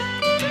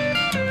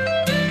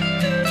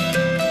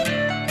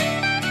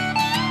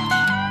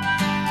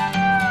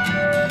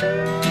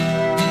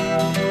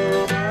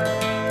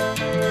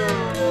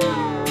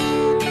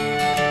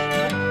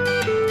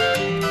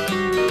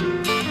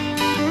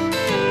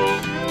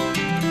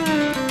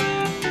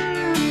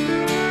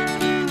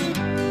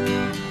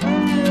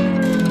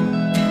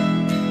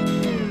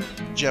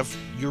 Jeff,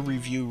 your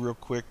review real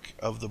quick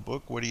of the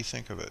book. What do you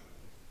think of it?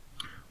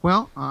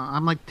 Well,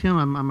 I'm like Tim.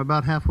 I'm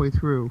about halfway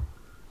through.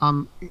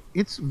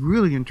 It's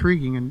really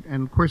intriguing,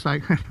 and of course I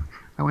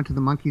I went to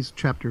the Monkees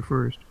chapter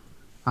first.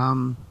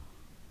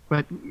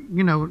 But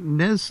you know,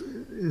 Nez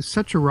is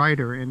such a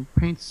writer and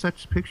paints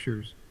such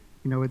pictures.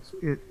 You know,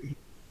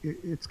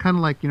 it's kind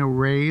of like, you know,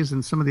 Ray's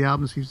and some of the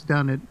albums he's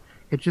done.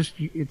 It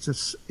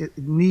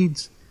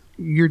needs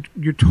your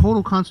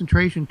total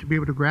concentration to be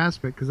able to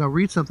grasp it, because I'll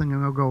read something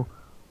and I'll go,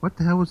 what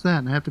the hell was that?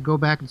 And I have to go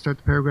back and start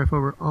the paragraph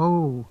over.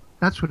 Oh,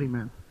 that's what he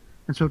meant.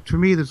 And so to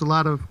me, there's a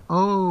lot of,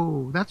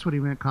 oh, that's what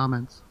he meant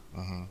comments.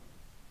 Uh-huh.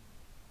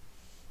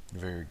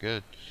 Very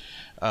good.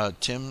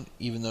 Tim,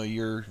 even though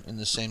you're in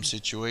the same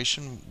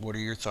situation, what are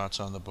your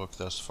thoughts on the book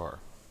thus far?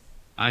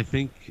 I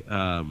think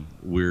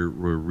we're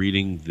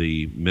reading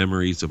the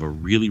memories of a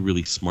really,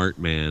 really smart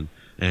man.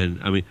 And,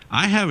 I mean,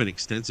 I have an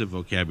extensive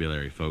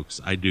vocabulary,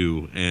 folks. I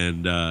do.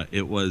 And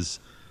it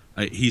was...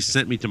 he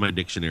sent me to my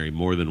dictionary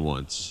more than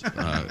once,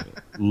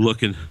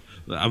 looking.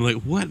 I'm like,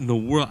 what in the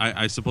world?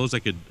 I suppose I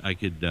could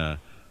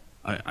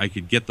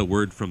get the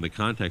word from the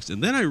context,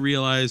 and then I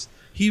realized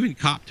he even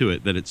copped to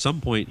it that at some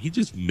point he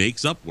just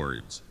makes up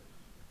words,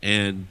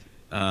 and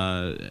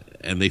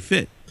they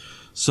fit.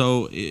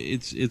 So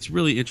it's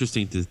really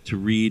interesting to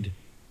read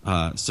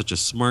such a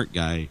smart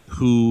guy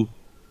who,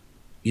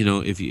 you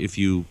know, if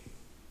you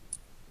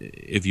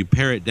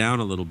pare it down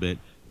a little bit,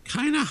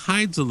 kind of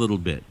hides a little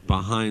bit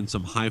behind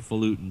some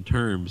highfalutin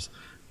terms,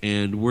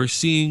 and we're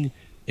seeing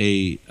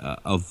a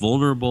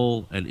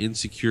vulnerable and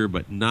insecure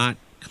but not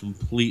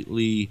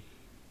completely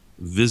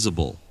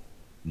visible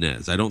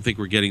Nez. I don't think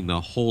we're getting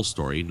the whole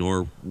story,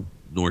 nor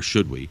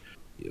should we,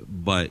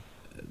 but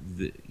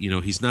you know,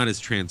 he's not as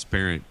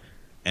transparent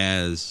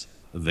as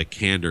the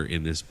candor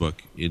in this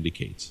book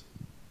indicates,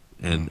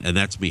 and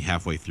that's me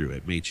halfway through.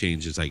 It may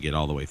change as I get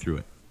all the way through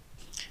it.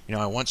 You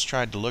know, I once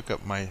tried to look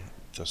up my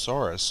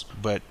thesaurus,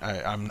 but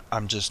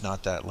I'm just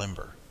not that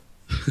limber.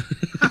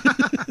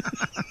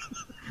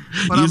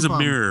 Use a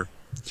mirror.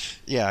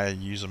 Yeah, I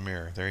use a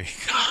mirror. There you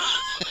go.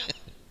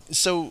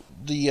 So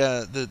the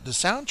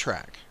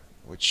soundtrack,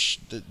 which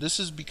this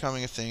is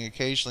becoming a thing.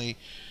 Occasionally,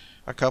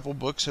 a couple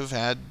books have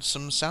had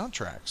some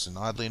soundtracks, and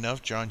oddly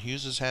enough, John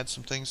Hughes has had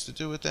some things to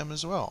do with them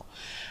as well.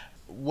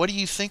 What do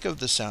you think of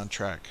the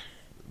soundtrack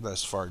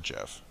thus far,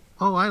 Jeff?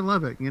 Oh, I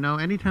love it. You know,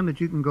 anytime that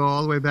you can go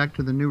all the way back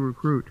to The New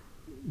Recruit,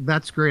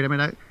 that's great. I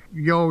mean,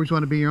 you always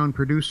want to be your own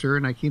producer,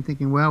 and I keep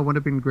thinking, well, wouldn't it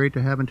have been great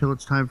to have Until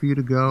It's Time for You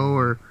to Go,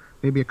 or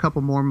maybe a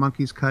couple more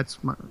Monkees cuts.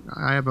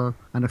 I have an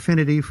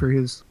affinity for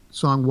his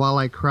song While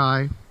I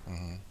Cry.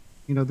 Mm-hmm.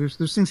 You know, there's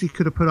things he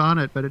could have put on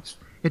it, but it's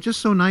just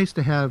so nice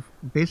to have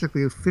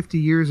basically 50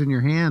 years in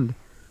your hand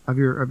of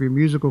your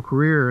musical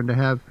career, and to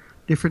have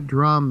different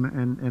drum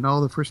and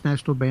all the First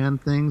National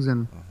Band things,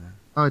 and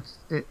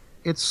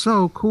it's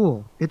so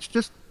cool. It's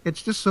just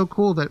so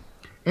cool that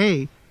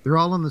they're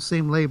all on the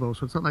same label,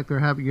 so it's not like you're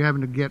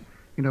having to get,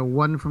 you know,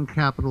 one from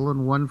Capitol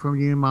and one from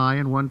EMI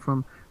and one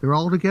from, they're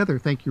all together.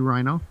 Thank you,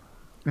 Rhino.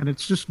 And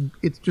it's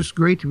just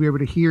great to be able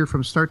to hear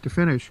from start to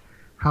finish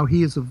how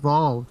he has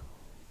evolved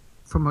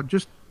from a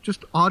just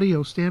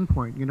audio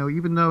standpoint. You know,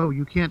 even though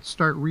you can't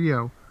start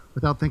Rio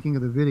without thinking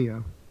of the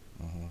video.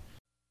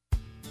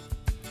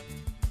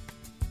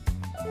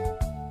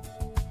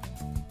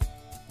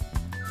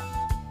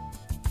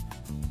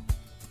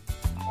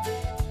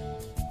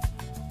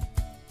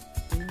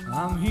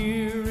 I'm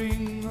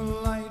hearing the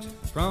light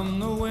from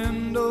the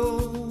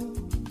window.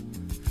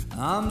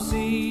 I'm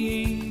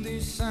seeing the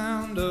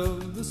sound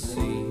of the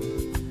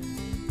sea.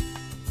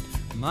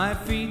 My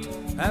feet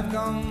have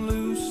gone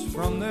loose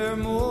from their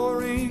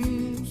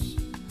moorings.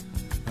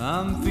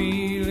 I'm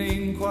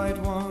feeling quite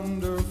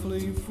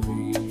wonderfully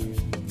free.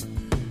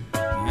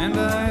 And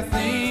I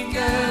think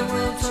I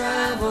will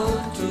travel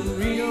to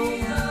Rio,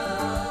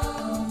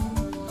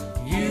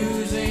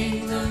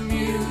 using the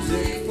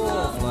music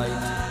for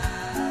flight.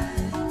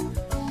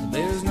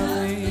 There's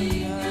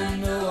nothing I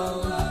know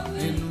of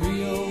in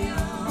Rio,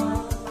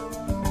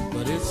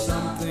 but it's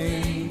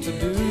something to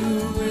do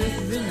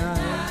with the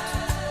night.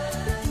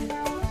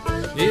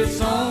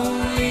 It's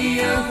only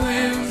a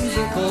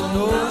whimsical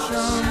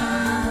notion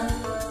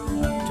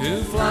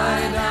to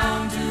fly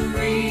down to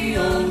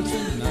Rio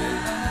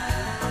tonight.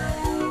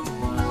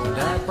 And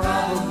I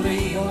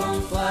probably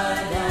won't fly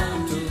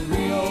down to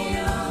Rio,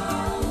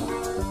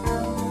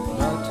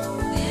 but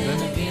then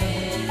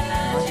again, I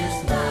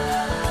just might.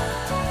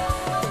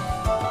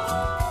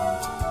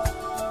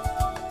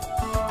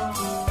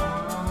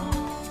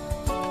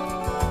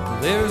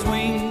 There's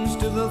wings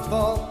to the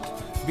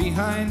thought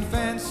behind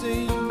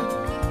fancy.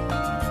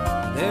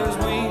 There's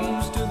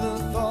wings to the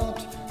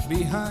thought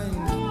behind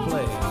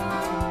play,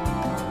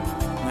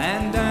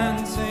 and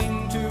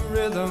dancing to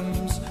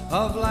rhythms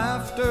of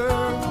laughter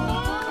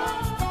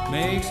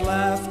makes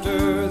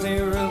laughter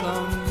the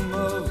rhythm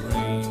of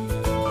rain.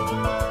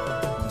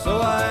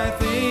 So I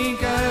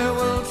think I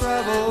will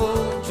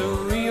travel to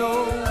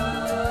Rio,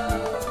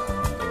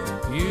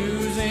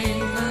 using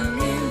the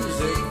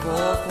music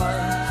for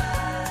flight.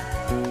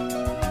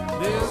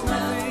 There's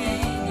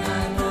nothing I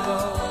know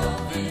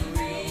of in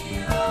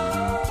Rio,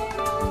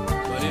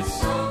 but it's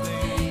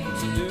something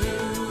to do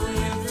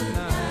with the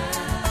night.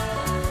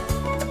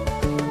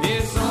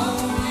 It's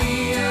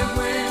only a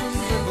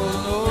whimsical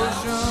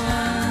notion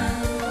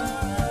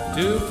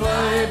to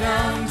fly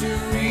down to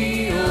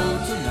Rio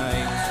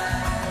tonight.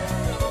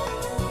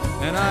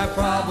 And I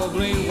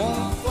probably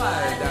won't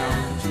fly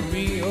down to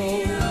Rio,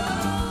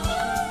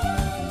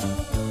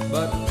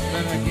 but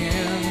then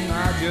again, I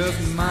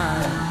just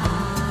might.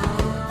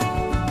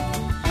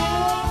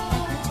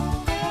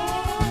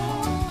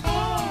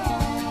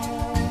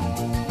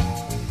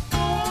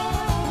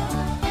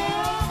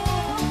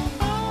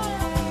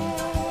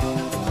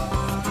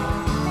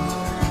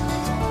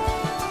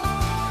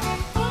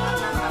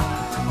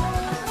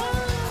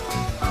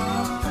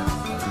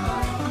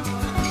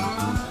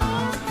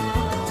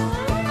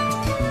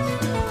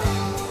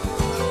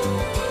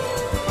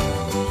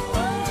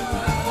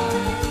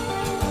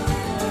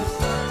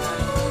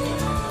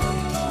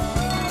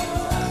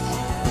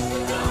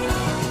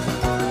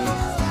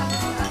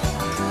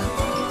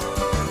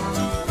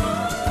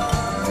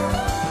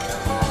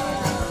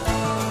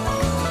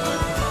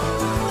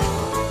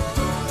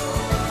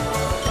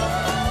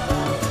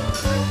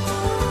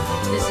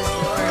 This is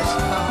the first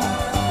call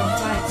from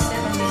Flight 77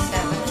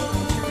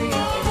 to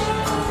Rio de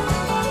Janeiro.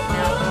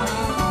 Now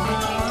boarding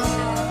at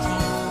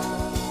 8:17.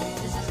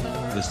 This is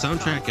the The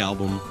first soundtrack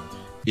album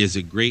is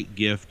a great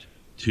gift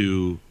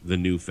to the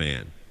new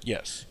fan.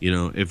 Yes. You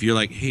know, if you're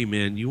like, hey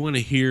man, you want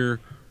to hear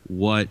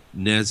what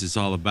Nez is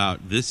all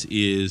about, this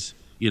is,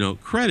 you know,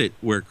 credit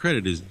where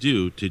credit is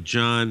due to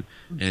John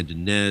and to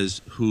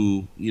Nez,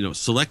 who, you know,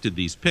 selected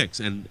these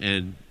picks.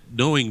 And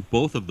knowing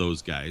both of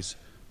those guys,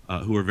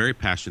 who are very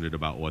passionate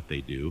about what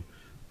they do,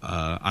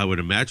 I would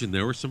imagine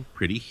there were some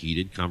pretty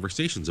heated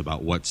conversations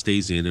about what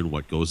stays in and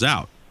what goes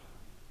out.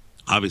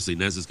 Obviously,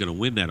 Nez is going to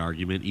win that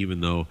argument, even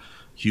though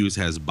Hughes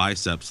has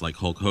biceps like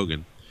Hulk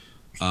Hogan.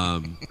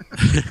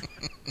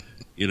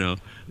 You know,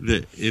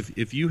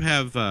 if you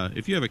have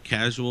a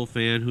casual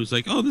fan who's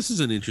like, oh, this is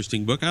an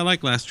interesting book, I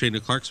like Last Train to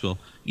Clarksville,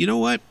 you know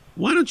what?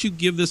 Why don't you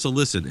give this a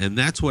listen? And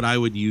that's what I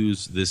would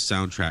use this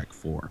soundtrack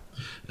for.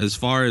 As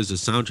far as a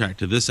soundtrack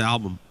to this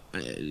album,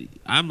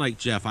 I'm like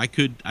Jeff. I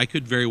could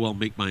very well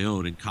make my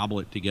own and cobble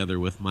it together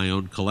with my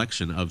own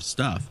collection of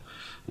stuff,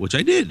 which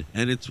I did,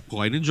 and it's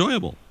quite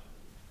enjoyable.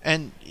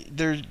 And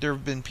there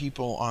have been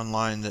people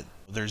online that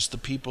there's the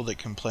people that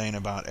complain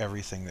about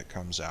everything that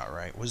comes out,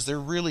 right? Was there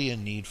really a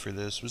need for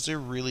this? Was there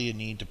really a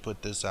need to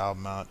put this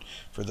album out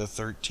for the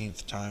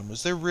 13th time?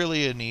 Was there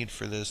really a need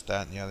for this,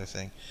 that, and the other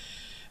thing?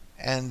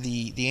 And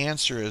the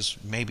answer is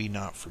maybe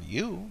not for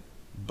you,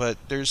 but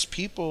there's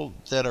people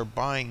that are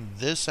buying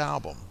this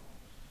album,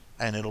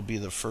 and it'll be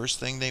the first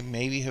thing they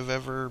maybe have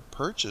ever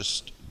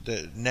purchased,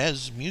 the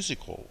Nez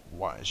musical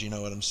wise, you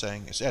know what I'm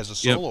saying, as a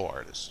solo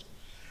artist.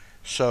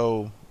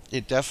 So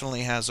it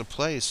definitely has a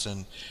place,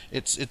 and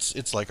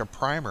it's like a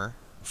primer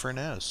for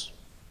Nez.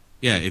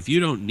 Yeah, if you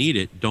don't need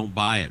it, don't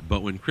buy it.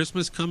 But when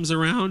Christmas comes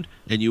around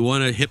and you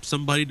want to hip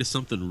somebody to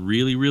something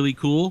really, really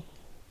cool,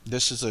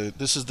 this is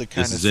the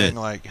kind of thing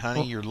like,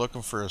 honey, you're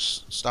looking for a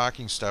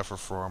stocking stuffer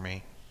for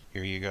me.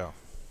 Here you go.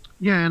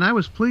 Yeah, and I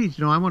was pleased.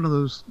 You know, I'm one of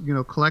those, you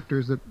know,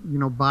 collectors that, you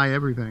know, buy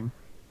everything,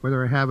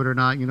 whether I have it or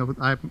not. You know,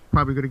 I'm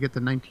probably going to get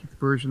the 19th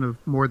version of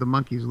More of the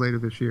Monkees later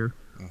this year.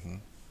 Mm-hmm.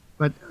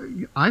 But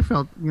I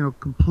felt,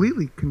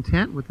 completely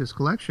content with this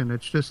collection.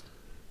 It's just,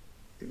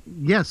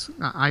 yes,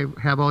 I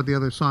have all the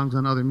other songs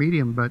on other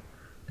medium, but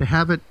to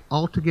have it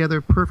all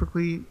together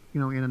perfectly,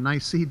 in a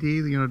nice CD,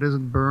 it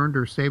isn't burned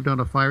or saved on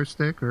a Fire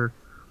Stick, or,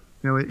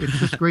 it's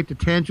just great to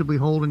tangibly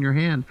hold in your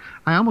hand.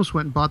 I almost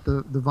went and bought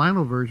the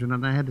vinyl version,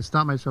 and I had to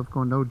stop myself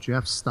going, no,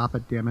 Jeff, stop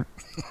it, damn it.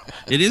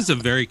 It is a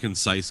very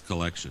concise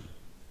collection.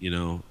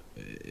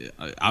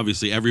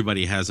 Obviously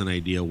everybody has an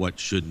idea what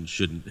should and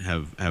shouldn't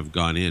have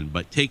gone in,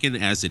 but taken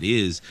as it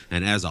is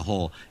and as a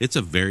whole, it's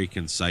a very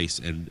concise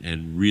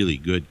and really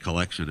good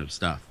collection of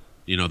stuff.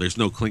 There's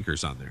no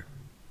clinkers on there.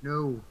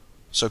 No.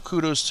 So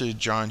kudos to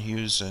John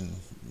Hughes and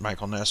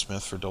Michael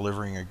Nesmith for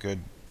delivering a good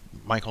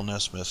Michael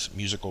Nesmith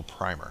musical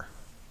primer.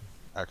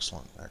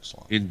 Excellent.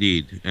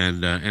 Indeed,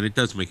 and it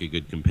does make a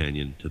good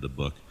companion to the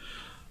book.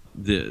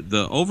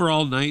 The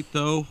overall night,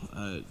 though,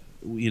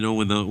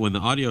 when the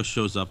audio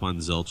shows up on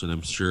Zilch, and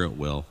I'm sure it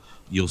will,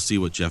 you'll see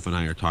what Jeff and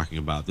I are talking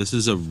about. This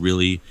is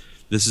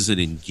an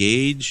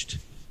engaged,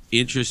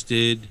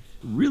 interested,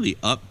 really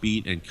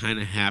upbeat and kind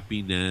of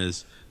happy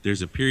Nez.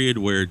 There's a period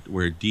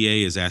where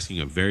DA is asking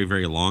a very,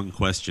 very long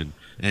question.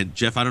 And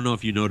Jeff, I don't know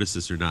if you noticed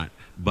this or not,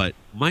 but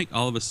Mike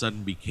all of a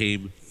sudden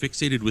became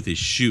fixated with his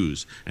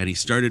shoes, and he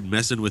started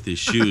messing with his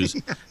shoes.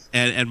 Yes.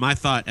 And my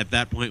thought at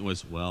that point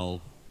was,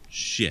 well,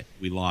 shit,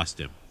 we lost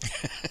him.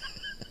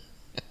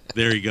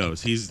 There he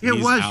goes. He's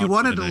You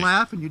wanted to night.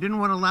 laugh, and you didn't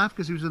want to laugh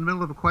because he was in the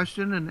middle of a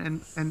question,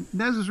 and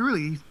Nez is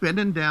really, he's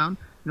bending down,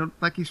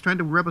 like he's trying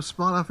to rub a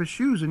spot off his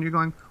shoes, and you're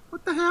going,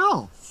 what the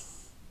hell?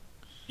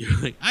 You're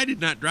like, I did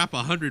not drop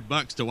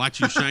 $100 to watch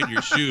you shine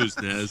your shoes,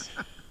 Nez.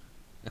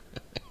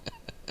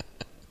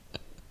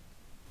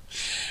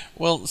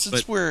 Well,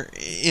 since we're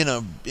in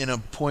a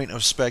point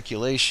of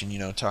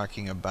speculation,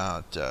 talking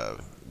about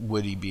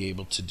would he be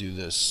able to do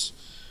this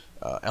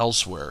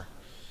elsewhere,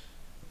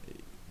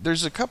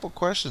 there's a couple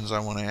questions I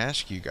want to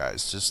ask you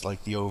guys, just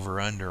like the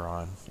over-under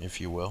on, if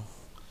you will.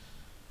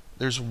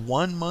 There's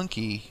one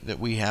monkey that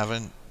we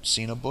haven't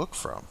seen a book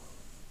from.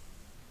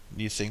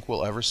 Do you think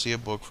we'll ever see a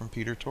book from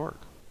Peter Tork?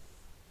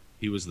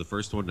 He was the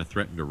first one to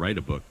threaten to write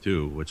a book,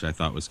 too, which I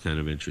thought was kind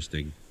of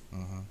interesting.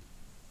 Mm-hmm.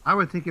 I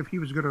would think if he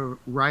was going to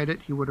write it,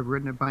 he would have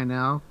written it by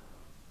now.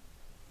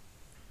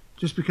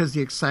 Just because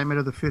the excitement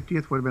of the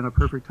 50th would have been a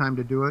perfect time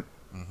to do it.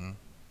 Mm-hmm.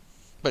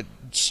 But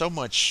so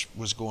much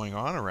was going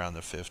on around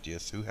the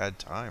 50th. Who had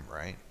time,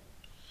 right?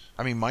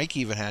 I mean, Mike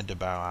even had to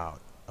bow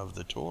out of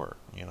the tour,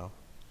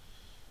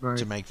 right,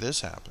 to make this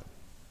happen.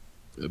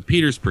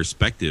 Peter's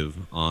perspective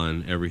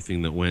on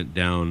everything that went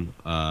down,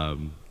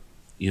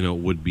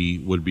 would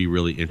be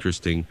really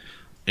interesting.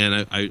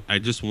 And I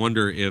just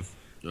wonder if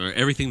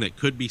everything that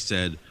could be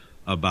said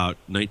about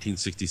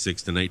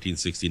 1966 to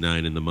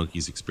 1969 and the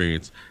Monkees'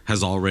 experience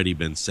has already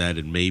been said,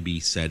 and maybe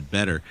said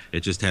better. It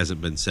just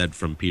hasn't been said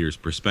from Peter's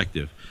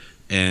perspective.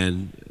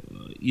 And,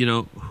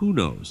 who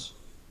knows?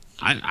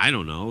 I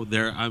don't know.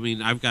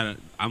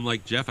 I'm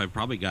like Jeff, I've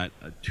probably got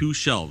 2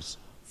 shelves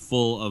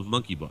full of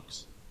Monkee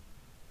books,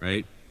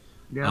 right?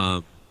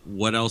 Yeah.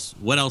 What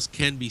else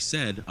can be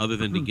said other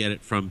than to get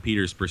it from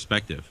Peter's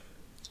perspective?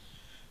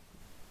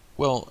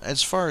 Well,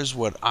 as far as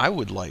what I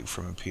would like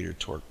from a Peter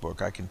Tork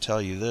book, I can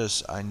tell you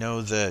this. I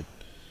know that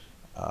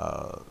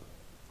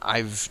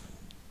I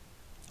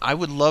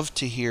would love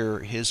to hear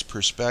his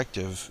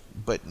perspective,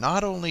 but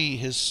not only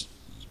his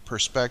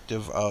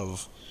perspective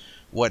of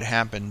what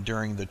happened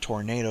during the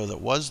tornado that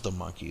was the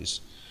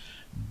Monkees,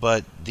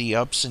 but the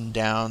ups and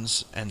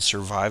downs and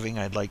surviving.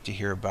 I'd like to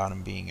hear about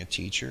him being a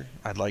teacher.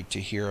 I'd like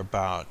to hear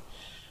about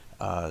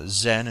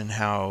Zen and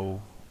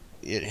how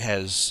it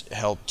has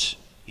helped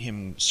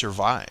him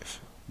survive,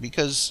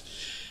 because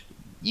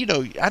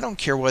I don't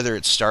care whether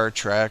it's Star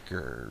Trek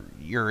or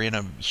you're in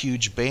a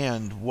huge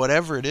band,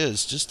 whatever it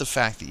is, just the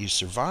fact that you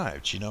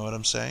survived, you know what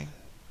I'm saying?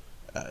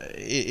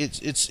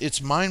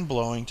 It's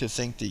mind-blowing to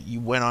think that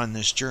you went on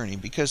this journey,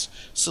 because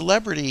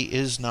celebrity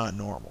is not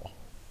normal.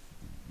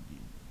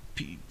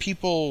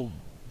 People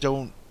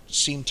don't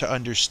seem to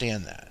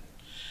understand that.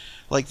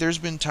 Like, there's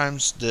been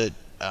times that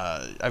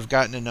I've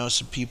gotten to know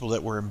some people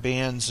that were in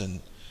bands, and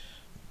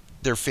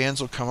their fans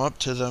will come up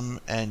to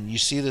them, and you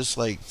see this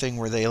thing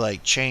where they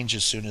change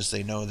as soon as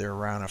they know they're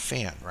around a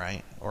fan,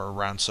 right? Or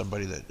around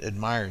somebody that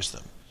admires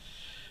them.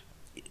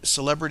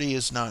 Celebrity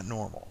is not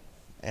normal.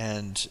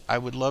 And I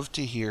would love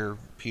to hear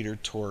Peter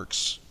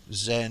Tork's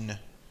Zen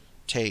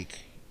take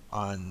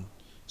on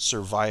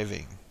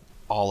surviving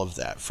all of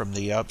that, from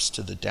the ups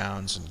to the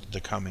downs and the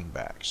coming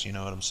backs. You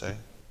know what I'm saying?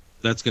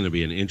 That's going to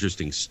be an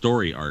interesting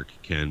story arc,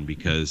 Ken,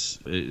 because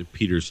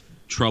Peter's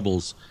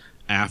troubles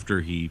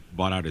after he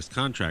bought out his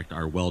contract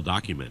are well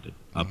documented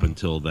up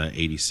until the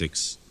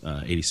 86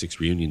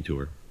 reunion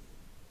tour.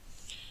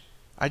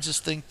 I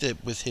just think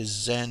that with his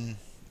Zen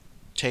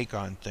take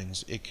on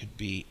things, it could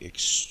be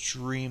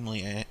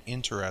extremely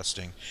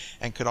interesting,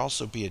 and could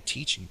also be a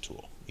teaching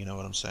tool. You know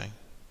what I'm saying?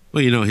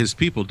 Well, his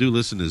people do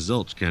listen to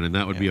Zilch, Ken, and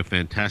that would be a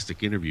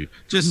fantastic interview.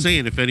 Just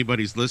saying, if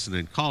anybody's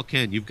listening, call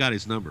Ken. You've got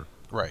his number.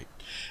 Right.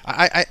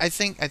 I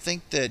think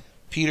that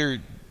Peter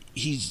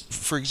he's,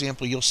 for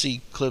example, you'll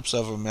see clips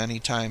of him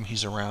anytime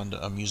he's around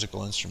a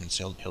musical instrument.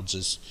 He'll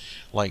just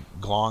like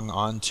glong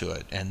onto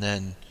it, and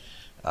then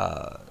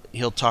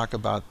he'll talk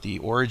about the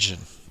origin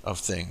of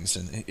things,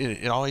 and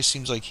it always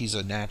seems like he's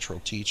a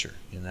natural teacher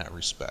in that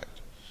respect.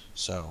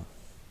 So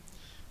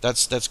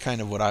that's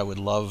kind of what I would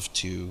love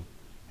to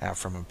have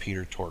from a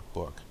Peter Tork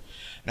book.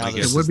 Now,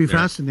 It would be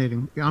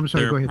fascinating. I'm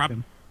sorry, go ahead,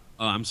 Tim.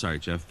 Oh, I'm sorry,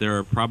 Jeff. There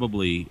are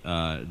probably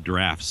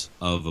drafts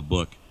of a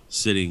book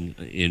sitting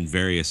in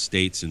various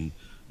states and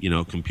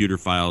computer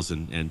files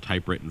and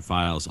typewritten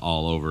files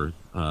all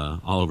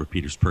over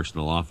Peter's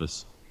personal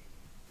office.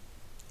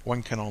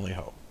 One can only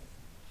hope.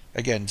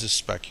 Again, just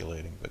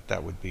speculating, but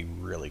that would be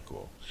really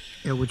cool.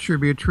 It would sure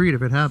be a treat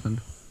if it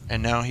happened.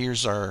 And now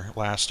here's our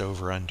last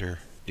over/under: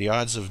 the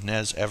odds of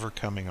Nez ever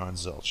coming on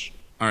Zilch.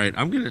 All right,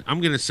 I'm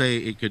gonna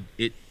say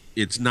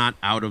it's not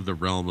out of the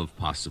realm of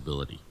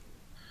possibility,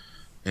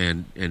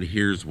 and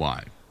here's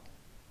why.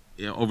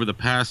 Over the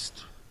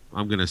past,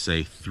 I'm gonna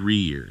say 3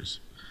 years,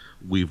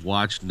 we've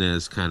watched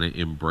Nez kind of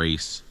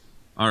embrace.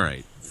 All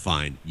right,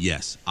 fine,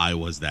 yes, I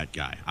was that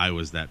guy. I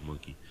was that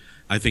monkey.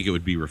 I think it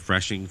would be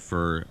refreshing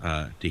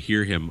to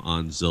hear him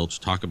on Zilch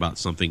talk about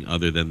something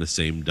other than the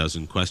same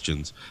dozen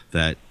questions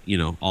that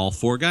all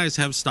four guys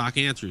have stock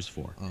answers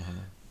for.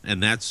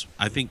 And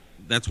I think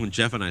that's when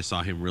Jeff and I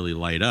saw him really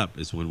light up,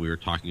 is when we were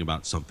talking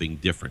about something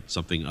different,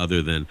 something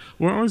other than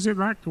what was it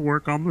like to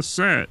work on the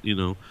set,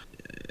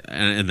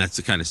 and that's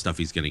the kind of stuff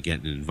he's going to get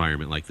in an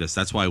environment like this.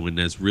 That's why when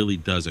Nez really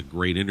does a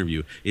great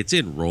interview, it's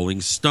in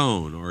Rolling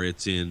Stone or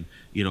it's in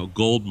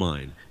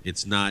Goldmine.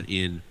 It's not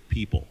in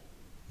People.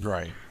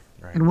 Right.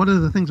 And one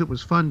of the things that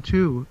was fun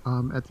too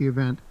at the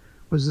event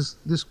was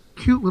this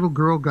cute little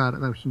girl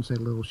I shouldn't say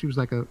little. She was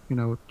like a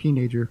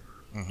teenager.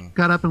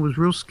 Got up and was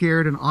real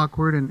scared and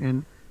awkward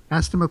and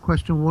asked him a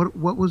question.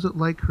 What was it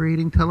like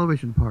creating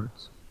television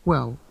parts?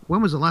 Well,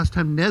 when was the last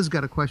time Nez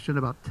got a question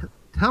about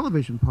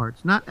television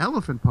parts? Not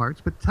elephant parts,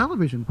 but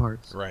television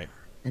parts. Right.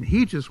 And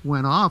he just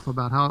went off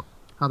about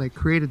how they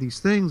created these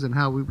things and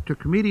how we took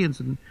comedians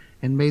and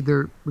made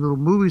their little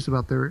movies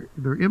about their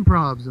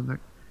improvs and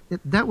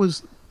that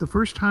was the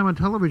first time on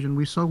television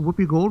we saw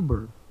Whoopi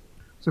Goldberg.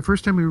 It's the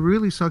first time we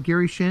really saw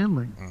Gary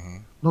Shandling,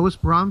 Lois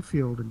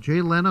Bromfield, and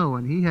Jay Leno,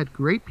 and he had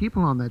great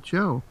people on that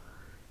show.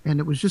 And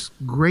it was just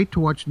great to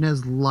watch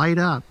Nez light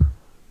up,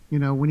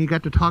 when he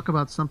got to talk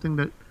about something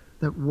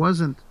that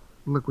wasn't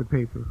liquid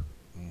paper.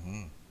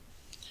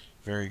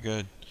 Very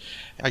good.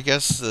 I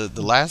guess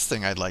the last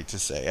thing I'd like to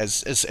say,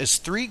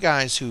 as three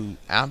guys who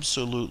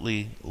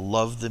absolutely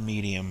love the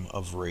medium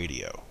of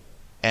radio,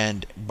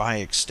 and by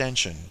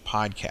extension,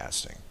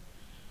 podcasting,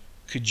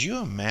 could you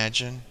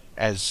imagine,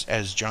 as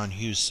John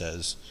Hughes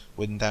says,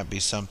 wouldn't that be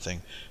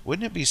something?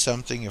 Wouldn't it be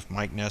something if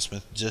Mike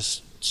Nesmith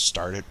just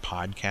started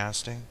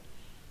podcasting?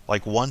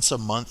 Like once a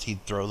month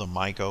he'd throw the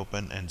mic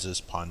open and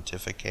just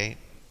pontificate?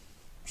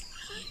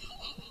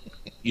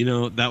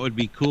 That would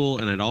be cool,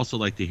 and I'd also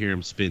like to hear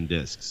him spin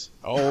discs.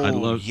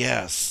 Oh,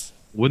 yes.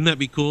 Wouldn't that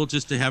be cool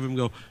just to have him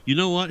go, you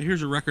know what,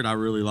 here's a record I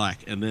really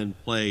like, and then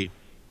play,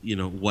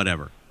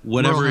 whatever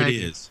it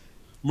is.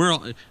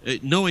 Merle,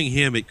 knowing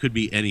him, it could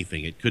be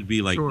anything. It could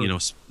be like,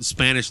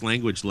 Spanish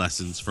language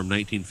lessons from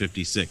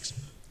 1956.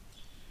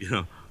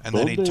 And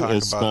then he'd talk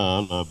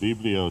about la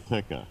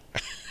biblioteca.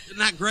 Isn't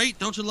that great?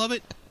 Don't you love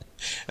it?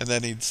 And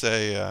then he'd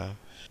say,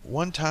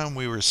 one time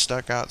we were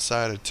stuck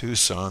outside of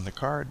Tucson. The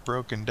car had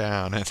broken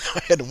down, and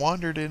I had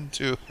wandered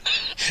into...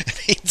 and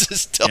he'd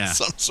just tell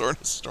some sort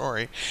of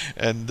story.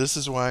 And this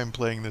is why I'm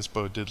playing this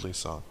Bo Diddley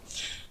song.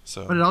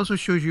 So. But it also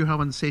shows you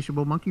how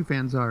insatiable monkey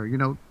fans are.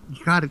 God,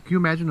 can you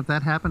imagine if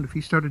that happened, if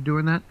he started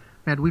doing that?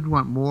 Man, we'd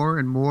want more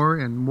and more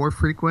and more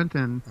frequent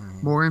and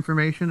more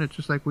information. It's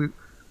just like we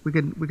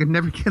could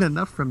never get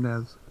enough from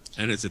Nez.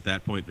 And it's at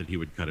that point that he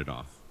would cut it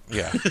off.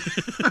 Yeah.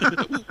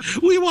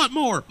 We want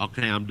more.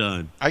 Okay, I'm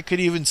done. I could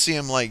even see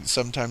him like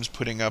sometimes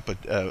putting up a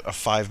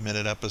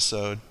 5-minute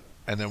episode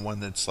and then one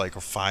that's like a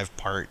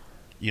 5-part,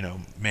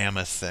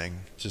 mammoth thing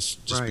just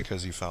right.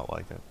 Because he felt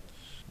like it.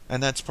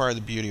 And that's part of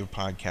the beauty of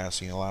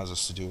podcasting. It allows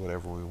us to do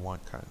whatever we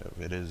want, kind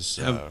of. It is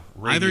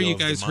either of you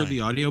guys heard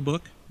the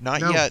audiobook?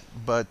 Not yet,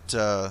 but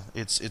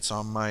it's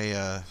on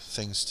my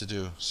things to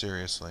do,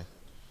 seriously.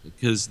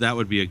 Because that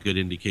would be a good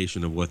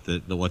indication of what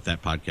what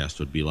that podcast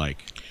would be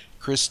like.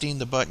 Christine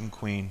the Button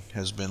Queen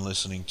has been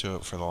listening to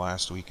it for the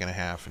last week and a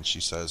half, and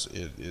she says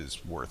it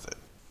is worth it.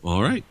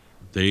 All right.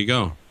 There you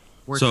go.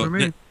 Works for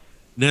me.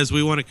 Nez,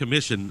 we want a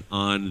commission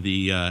on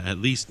the at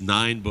least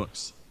 9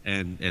 books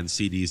and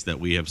CDs that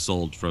we have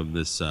sold from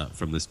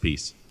this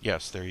piece.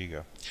 Yes, there you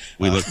go.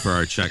 We look for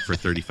our check for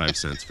 35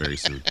 cents very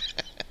soon.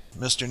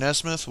 Mr.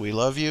 Nesmith, we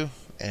love you,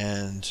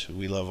 and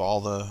we love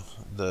all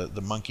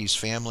the Monkeys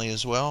family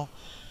as well.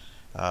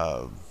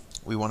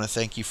 We want to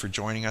thank you for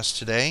joining us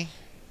today.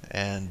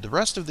 And the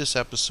rest of this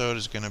episode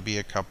is going to be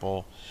a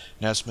couple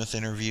Nesmith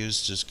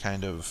interviews, just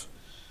kind of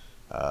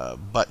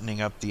buttoning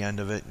up the end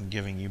of it and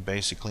giving you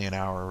basically an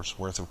hour's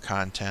worth of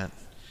content.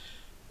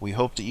 We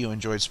hope that you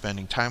enjoyed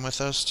spending time with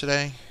us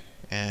today,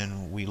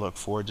 and we look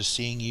forward to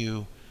seeing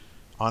you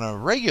on a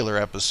regular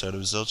episode of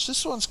Zilch.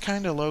 This one's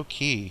kind of low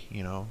key.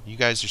 You know, you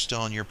guys are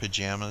still in your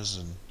pajamas,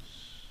 and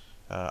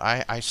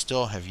I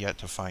still have yet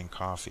to find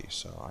coffee,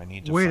 so I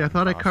need to. Wait, find I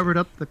thought coffee. I covered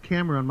up the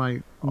camera on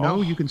my. No,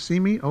 Oh. you can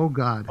see me. Oh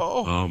God,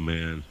 Oh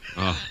man.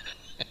 Oh.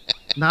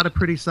 not a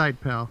pretty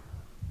sight, pal.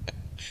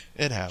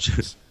 It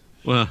happens.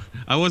 Well,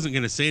 I wasn't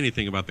going to say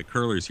anything about the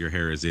curlers your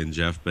hair is in,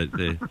 Jeff, but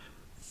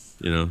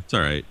it's all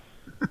right.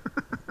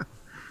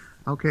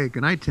 Okay,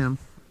 good night, Tim.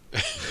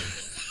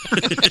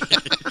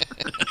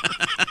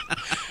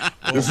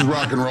 This is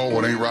rock and roll.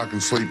 What ain't rock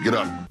and sleep? Get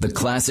up. The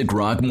Classic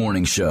Rock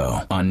Morning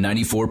Show on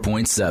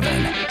 94.7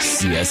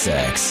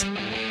 CSX.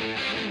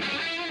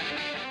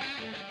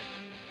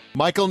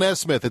 Michael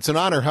Nesmith, it's an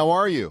honor. How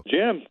are you?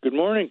 Jim, good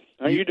morning.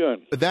 How you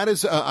doing? That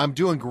is, I'm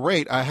doing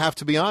great. I have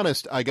to be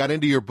honest. I got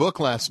into your book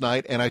last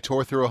night, and I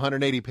tore through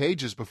 180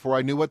 pages before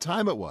I knew what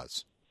time it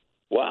was.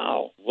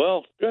 Wow.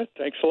 Well, good.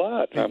 Thanks a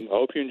lot. I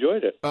hope you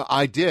enjoyed it.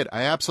 I did.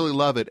 I absolutely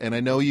love it. And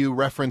I know you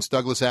reference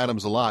Douglas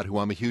Adams a lot, who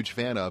I'm a huge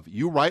fan of.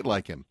 You write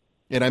like him.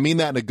 And I mean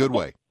that in a good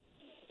way.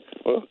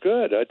 Well,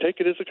 good. I take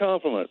it as a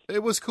compliment.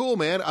 It was cool,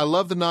 man. I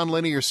love the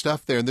nonlinear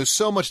stuff there. And there's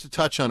so much to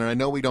touch on, and I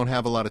know we don't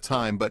have a lot of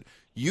time, but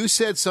you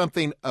said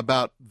something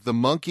about the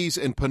Monkees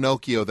and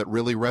Pinocchio that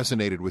really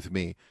resonated with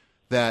me,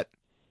 that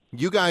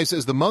you guys,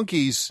 as the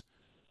Monkees,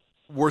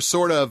 were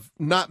sort of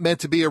not meant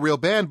to be a real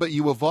band, but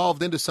you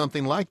evolved into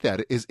something like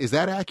that. Is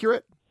that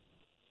accurate?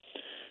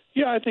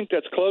 Yeah, I think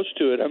that's close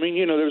to it. I mean,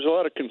 there's a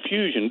lot of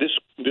confusion. This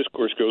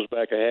discourse goes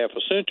back a half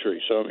a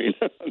century, so I mean,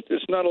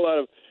 there's not a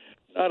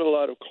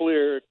lot of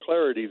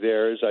clarity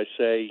there. As I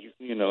say,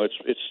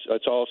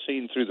 it's all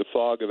seen through the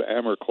fog of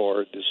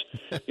Amarcord.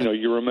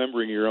 You're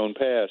remembering your own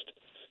past.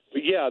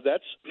 But yeah,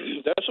 that's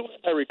the way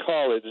I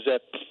recall it. Is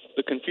that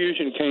the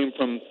confusion came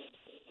from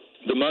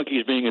the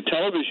Monkees being a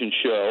television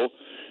show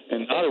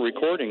and not a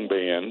recording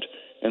band,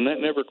 and that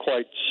never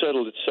quite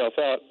settled itself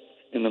out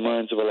in the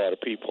minds of a lot of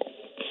people.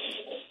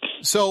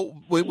 So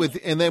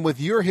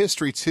with your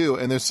history too,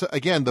 and there's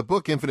again the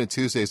book Infinite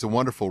Tuesday is a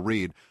wonderful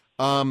read.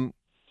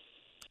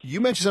 You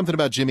mentioned something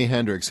about Jimi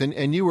Hendrix,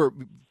 and you were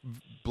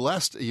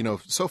blessed,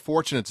 so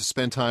fortunate to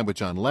spend time with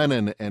John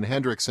Lennon and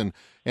Hendrix, and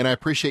I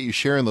appreciate you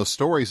sharing those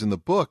stories in the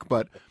book.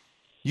 But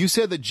you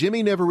said that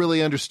Jimmy never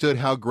really understood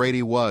how great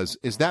he was.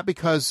 Is that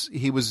because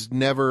he was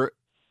never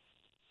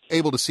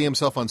able to see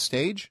himself on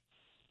stage?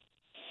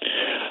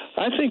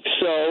 I think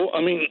so.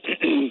 I mean,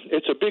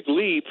 it's a big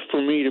leap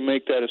for me to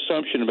make that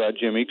assumption about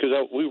Jimmy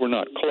because we were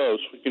not close.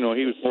 He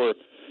was more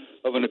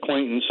of an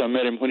acquaintance. I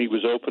met him when he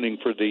was opening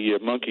for the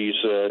Monkees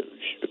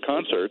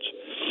concerts.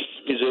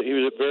 He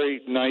was a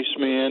very nice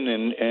man,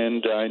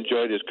 and I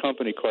enjoyed his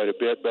company quite a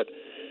bit. But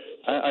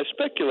I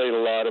speculate a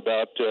lot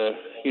about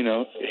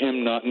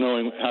him not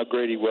knowing how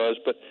great he was.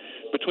 But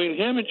between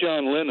him and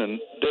John Lennon,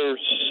 their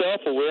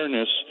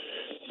self-awareness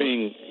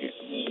being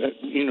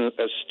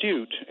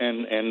astute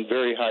and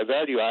very high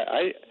value,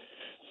 I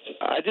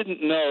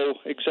didn't know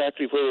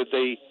exactly whether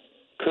they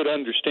could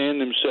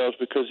understand themselves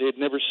because they had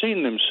never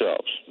seen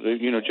themselves.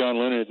 John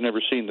Lennon had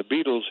never seen the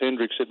Beatles,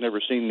 Hendrix had never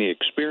seen the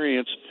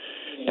Experience,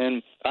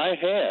 and I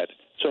had.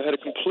 So I had a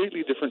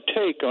completely different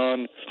take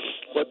on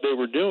what they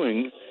were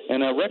doing,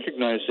 and I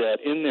recognized that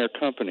in their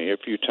company a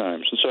few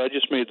times. And so I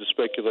just made the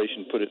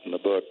speculation, put it in the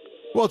book.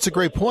 Well, it's a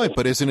great point,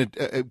 but isn't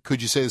it?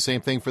 Could you say the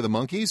same thing for the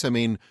Monkees? I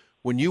mean,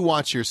 when you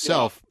watch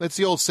yourself, that's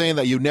the old saying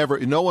that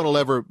no one will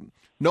ever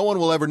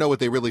know what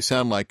they really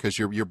sound like because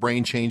your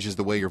brain changes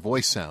the way your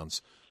voice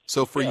sounds.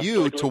 So for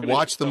you to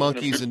watch the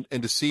Monkees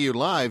and to see you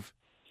live,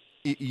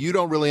 you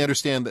don't really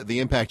understand the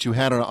impact you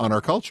had on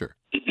our culture.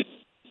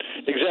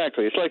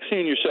 Exactly. It's like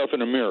seeing yourself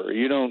in a mirror.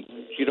 You don't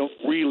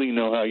really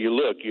know how you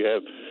look. You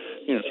have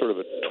sort of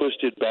a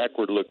twisted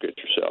backward look at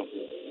yourself.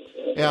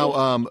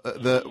 Now,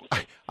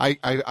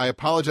 I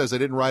apologize. I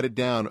didn't write it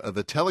down.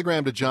 The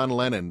telegram to John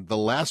Lennon, the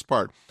last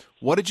part.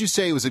 What did you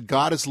say? Was it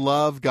God is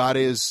love? God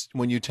is,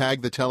 when you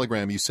tagged the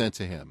telegram you sent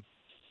to him?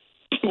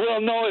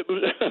 Well, no, it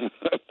was,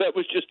 that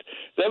was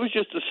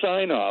just a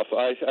sign off.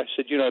 I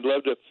said, I'd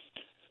love to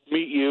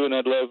meet you, and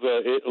I'd love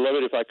it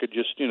if I could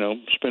just,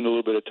 spend a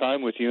little bit of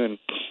time with you and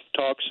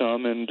talk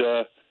some. And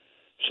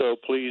so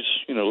please,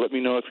 let me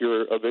know if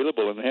you're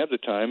available and have the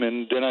time.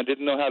 And then I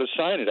didn't know how to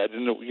sign it. I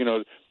didn't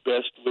know,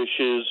 best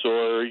wishes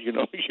or,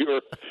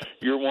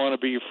 your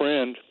wannabe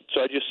friend.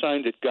 So I just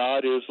signed it,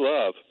 God is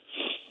love.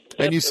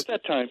 At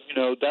that time,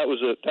 that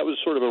was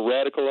sort of a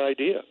radical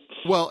idea.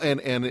 Well,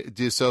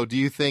 so do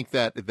you think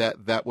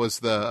that was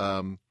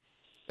the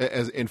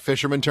as in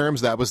fisherman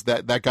terms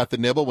that got the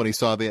nibble when he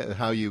saw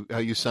how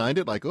you signed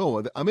it? Like,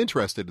 oh, I'm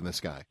interested in this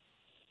guy.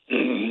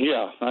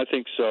 Yeah, I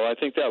think so. I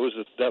think that was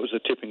a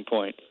tipping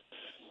point.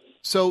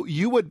 So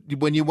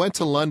when you went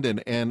to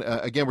London, and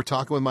again, we're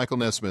talking with Michael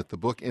Nesmith, the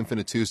book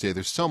Infinite Tuesday.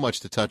 There's so much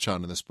to touch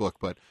on in this book,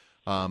 but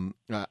you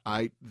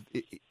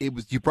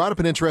brought up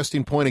an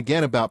interesting point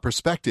again about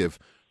perspective.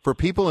 For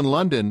people in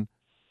London,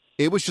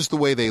 it was just the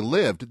way they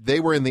lived. They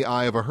were in the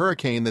eye of a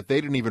hurricane that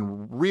they didn't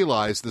even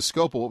realize the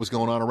scope of what was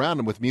going on around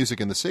them with music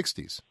in the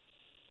 60s.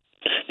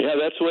 Yeah,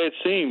 that's the way it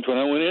seemed. When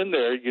I went in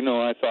there,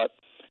 I thought,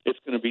 it's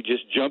going to be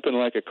just jumping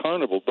like a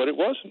carnival. But it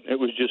wasn't. It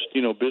was just,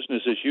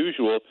 business as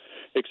usual,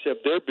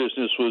 except their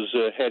business was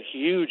had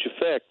huge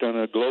effect on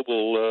a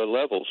global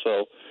level.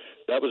 So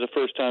that was the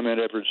first time I'd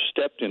ever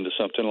stepped into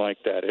something like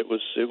that. It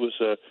was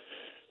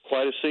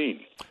quite a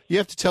scene. You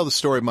have to tell the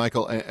story,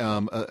 Michael,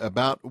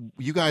 about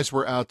you guys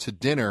were out to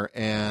dinner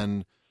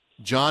and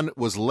John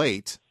was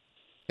late,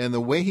 and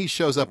the way he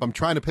shows up, I'm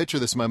trying to picture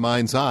this in my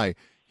mind's eye.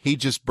 He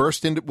just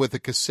burst into with a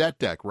cassette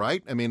deck,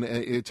 right? I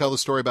mean, tell the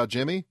story about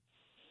Jimmy.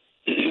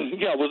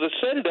 Yeah, well, to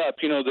set it up,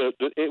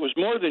 it was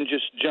more than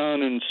just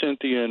John and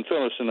Cynthia and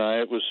Phyllis and I.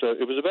 It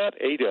was about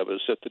 8 of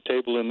us at the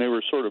table, and they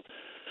were sort of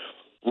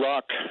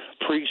rock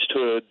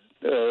priesthood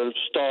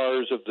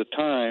stars of the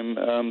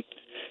time,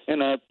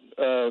 and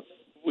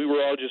we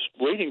were all just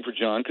waiting for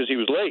John because he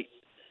was late.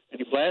 And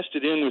he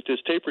blasted in with this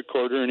tape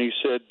recorder, and he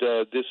said,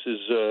 "This is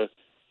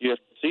you have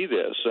to see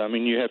this. I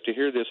mean, you have to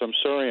hear this. I'm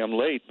sorry I'm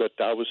late, but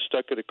I was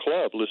stuck at a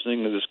club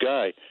listening to this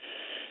guy."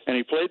 And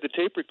he played the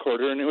tape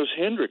recorder, and it was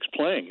Hendrix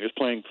playing. He was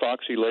playing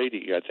Foxy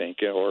Lady, I think,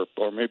 or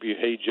maybe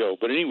Hey Joe.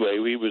 But anyway,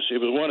 it was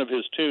one of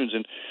his tunes,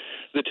 and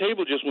the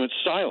table just went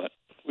silent.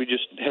 We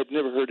just had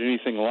never heard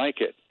anything like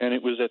it. And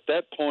it was at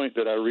that point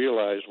that I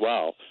realized,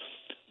 wow,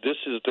 this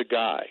is the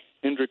guy.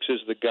 Hendrix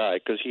is the guy,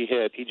 because he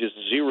just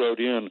zeroed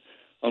in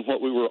on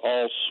what we were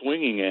all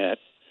swinging at,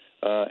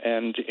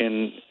 and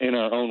in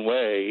our own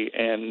way,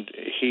 and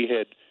he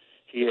had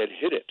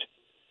hit it.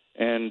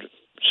 And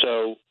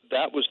so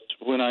that was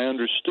when I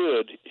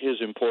understood his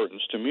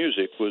importance to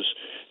music, was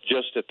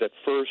just at that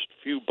first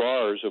few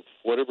bars of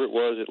whatever it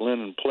was that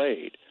Lennon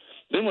played.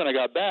 Then when I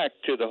got back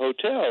to the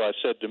hotel, I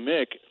said to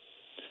Mick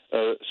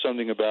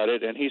something about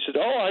it, and he said,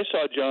 "Oh,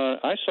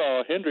 I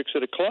saw Hendrix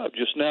at a club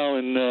just now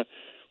in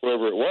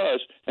wherever it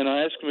was," and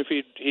I asked him if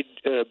he'd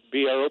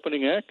be our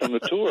opening act on the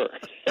tour.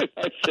 And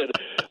I said,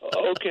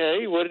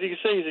 "Okay, what did he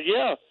say?" He said,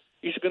 "Yeah,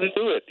 he's going to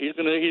do it. He's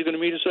going to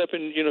meet us up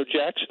in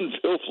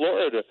Jacksonville,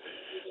 Florida."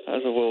 I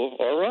said, "Well,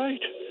 all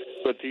right."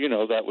 But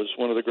that was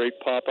one of the great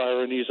pop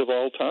ironies of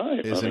all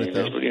time. Isn't it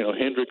though?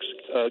 Hendrix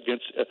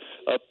against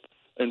up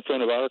in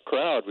front of our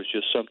crowd was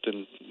just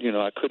something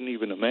I couldn't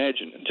even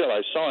imagine until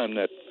I saw him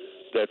that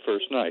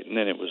first night, and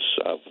then it was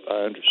I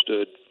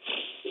understood.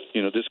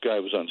 This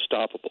guy was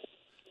unstoppable.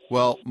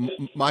 Well,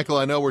 Michael,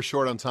 I know we're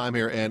short on time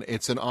here, and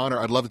it's an honor.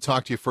 I'd love to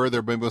talk to you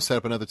further, but we'll set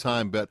up another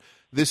time. But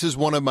this is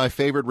one of my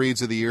favorite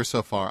reads of the year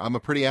so far. I'm a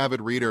pretty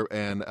avid reader,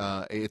 and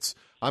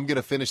I'm going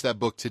to finish that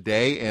book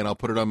today, and I'll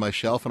put it on my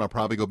shelf, and I'll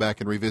probably go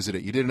back and revisit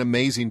it. You did an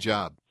amazing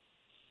job.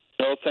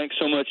 Oh, thanks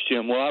so much,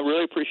 Jim. Well, I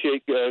really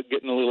appreciate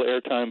getting a little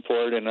airtime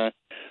for it, and I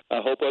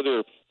hope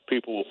other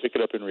people will pick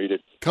it up and read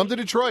it. Come to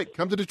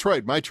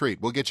Detroit. My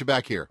treat. We'll get you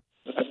back here.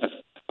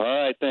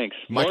 All right, thanks.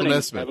 Michael Morning.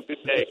 Nesmith. Have a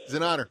good day. It's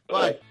an honor.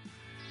 Bye.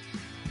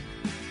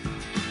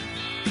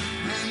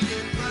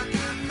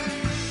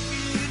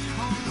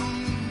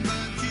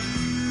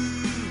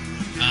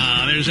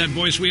 There's that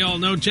voice we all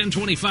know.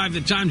 10:25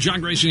 the time.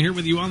 John Grayson here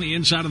with you on the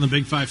inside on the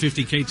Big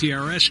 550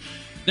 KTRS.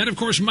 That, of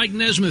course, Mike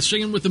Nesmith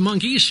singing with the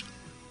Monkees.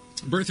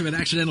 Birth of an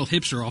Accidental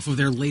Hipster off of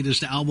their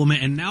latest album,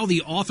 and now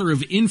the author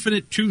of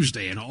Infinite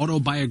Tuesday, an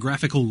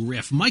autobiographical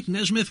riff. Mike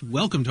Nesmith,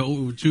 welcome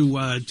to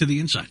the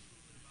inside.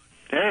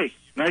 Hey,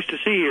 nice to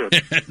see you.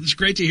 It's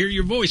great to hear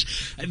your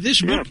voice.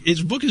 This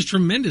book is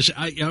tremendous.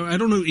 I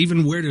don't know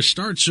even where to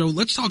start, so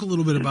let's talk a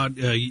little bit about,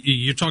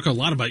 you talk a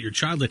lot about your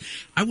childhood.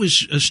 I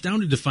was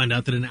astounded to find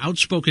out that an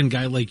outspoken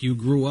guy like you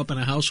grew up in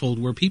a household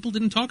where people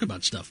didn't talk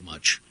about stuff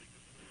much.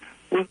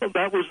 Well,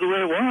 that was the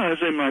way it was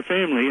in my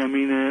family. I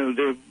mean,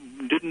 they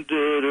didn't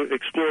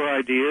explore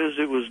ideas.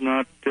 It was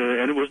not,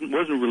 and it wasn't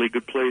a really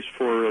good place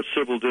for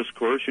civil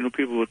discourse.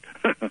 People would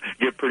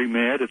get pretty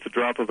mad at the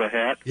drop of a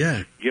hat,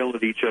 yell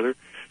at each other.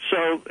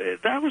 So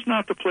that was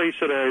not the place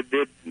that I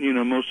did,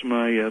 most of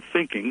my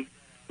thinking.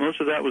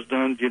 Most of that was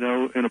done,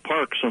 in a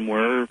park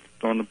somewhere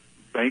on the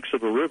banks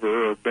of a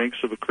river or banks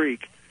of a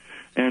creek.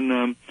 And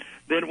then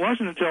it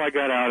wasn't until I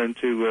got out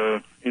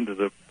into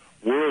the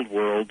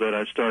world that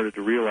I started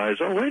to realize,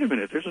 oh, wait a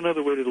minute, there's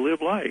another way to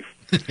live life.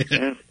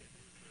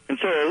 And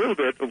so a little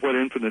bit of what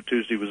Infinite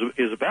Tuesday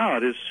is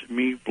about is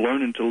me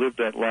learning to live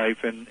that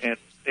life. And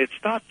it's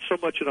not so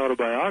much an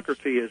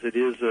autobiography as it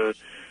is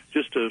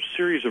just a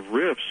series of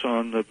riffs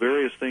on the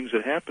various things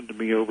that happened to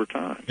me over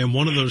time. And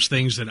one of those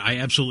things that I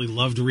absolutely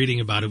loved reading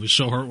about, it was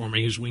so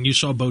heartwarming, is when you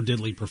saw Bo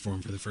Diddley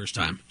perform for the first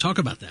time. Talk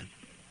about that.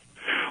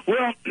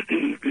 Well,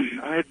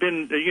 I had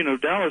been,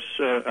 Dallas,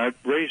 I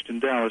raised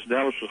in Dallas.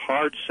 Dallas was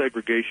hard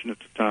segregation at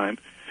the time.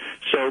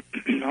 So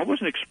I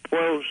wasn't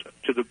exposed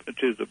to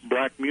the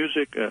black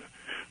music,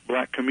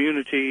 black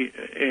community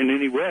in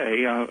any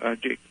way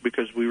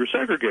because we were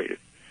segregated.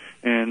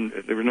 And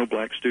there were no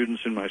black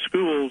students in my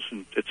schools,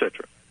 and et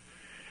cetera.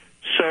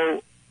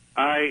 So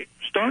I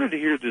started to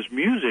hear this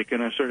music,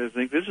 and I started to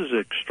think, this is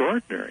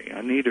extraordinary.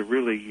 I need to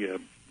really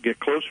get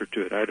closer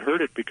to it. I'd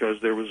heard it because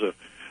there was a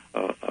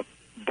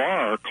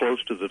bar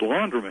close to the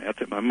laundromat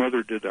that my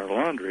mother did our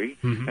laundry,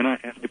 and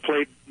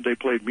they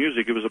played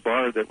music. It was a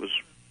bar that was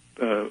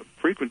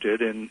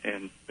frequented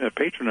and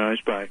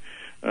patronized by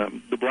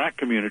the black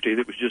community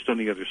that was just on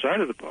the other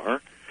side of the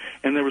bar.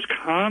 and there was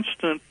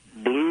constant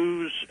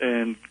blues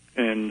and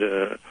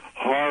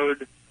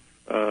hard,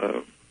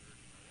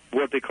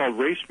 what they called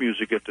race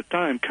music at the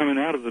time, coming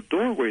out of the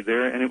doorway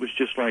there, and it was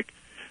just like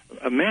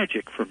a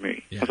magic for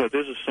me. I thought,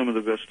 this is some of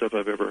the best stuff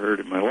I've ever heard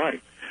in my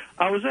life.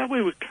 I was that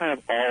way with kind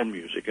of all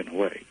music in a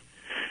way,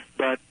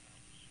 but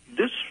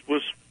this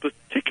was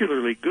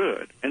particularly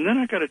good. And then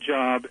I got a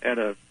job at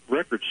a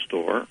record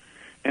store,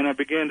 and I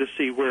began to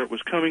see where it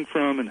was coming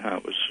from and how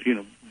it was,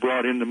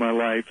 brought into my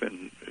life,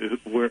 and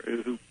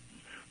who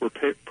were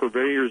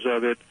purveyors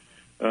of it.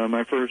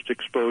 My first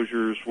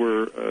exposures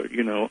were,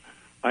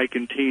 Ike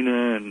and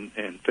Tina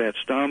and Fats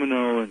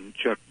Domino and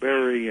Chuck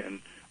Berry and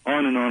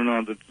on and on and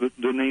on,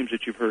 the names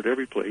that you've heard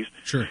every place.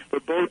 Sure.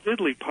 But Bo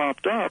Diddley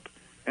popped up,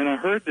 and I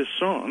heard this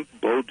song,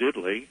 Bo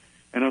Diddley,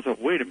 and I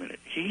thought, wait a minute,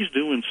 he's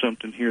doing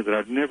something here that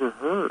I've never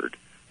heard.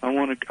 I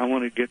want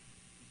to get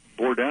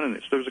bored down in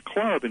this. There was a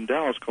club in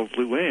Dallas called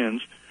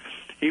Luann's.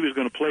 He was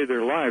going to play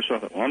there live, so I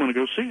thought, well, I'm going to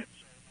go see it.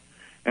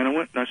 And I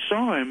went and I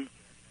saw him,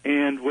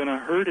 and when I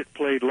heard it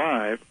played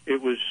live,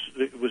 it was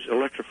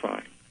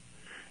electrifying.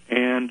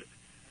 And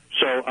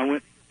so I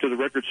went to the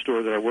record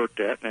store that I worked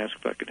at and asked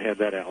if I could have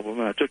that album.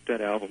 And I took that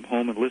album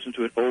home and listened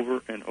to it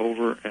over and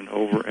over and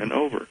over and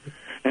over.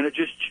 And it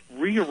just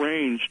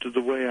rearranged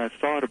the way I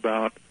thought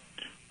about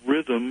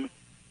rhythm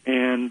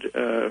and,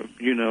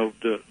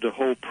 the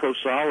whole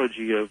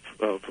prosology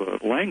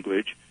of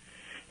language.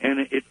 And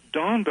it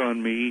dawned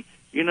on me,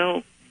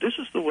 this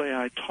is the way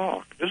I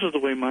talk. This is the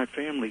way my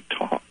family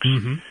talks.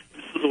 Mm-hmm.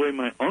 This is the way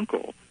my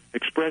uncle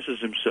expresses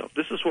himself.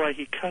 This is why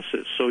he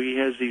cusses. So he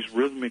has these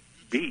rhythmic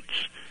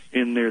beats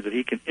in there that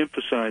he can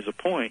emphasize a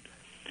point.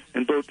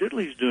 And Bo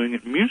Diddley's doing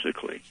it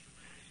musically.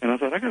 And I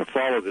thought, I got to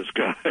follow this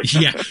guy.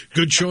 Yeah,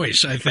 good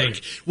choice, I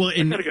think. Well,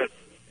 I got to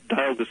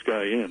dial this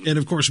guy in. And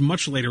of course,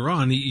 much later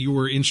on, you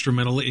were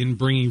instrumental in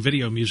bringing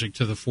video music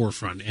to the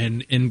forefront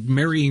and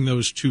marrying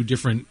those two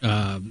different,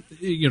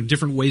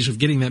 different ways of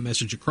getting that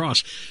message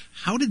across.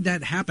 How did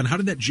that happen? How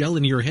did that gel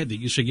in your head that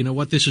you said, you know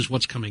what, this is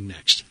what's coming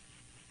next?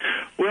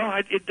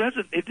 Well, it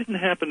didn't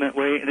happen that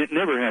way, and it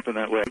never happened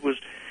that way.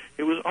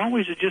 It was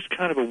always just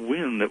kind of a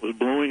wind that was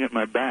blowing at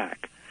my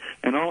back.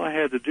 And all I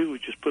had to do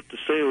was just put the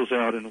sails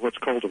out in what's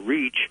called a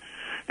reach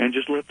and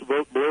just let the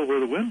boat blow where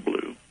the wind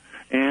blew.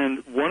 And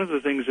one of the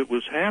things that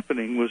was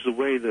happening was the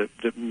way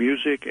that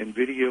music and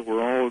video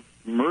were all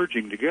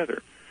merging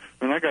together.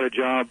 When I got a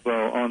job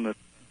on the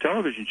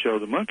television show,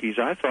 The Monkees,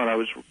 I thought I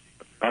was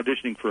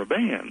auditioning for a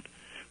band,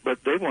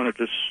 but they wanted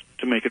us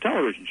to make a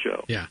television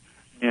show. Yeah.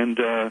 And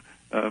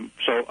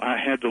so I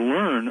had to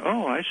learn,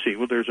 I see,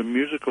 well, there's a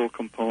musical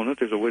component,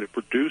 there's a way to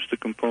produce the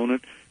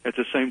component at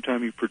the same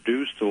time you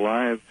produce the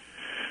live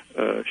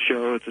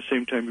show, at the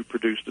same time you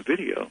produce the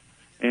video.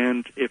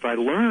 And if I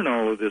learn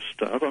all of this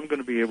stuff, I'm going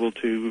to be able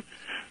to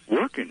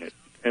work in it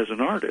as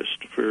an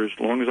artist for as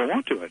long as I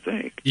want to, I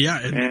think. Yeah,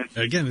 and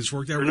again, it's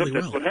worked out really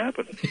well. That's what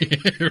happened.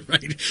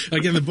 Right.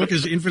 Again, the book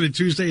is Infinite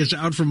Tuesday. It's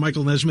out from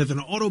Michael Nesmith. An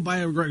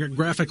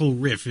autobiographical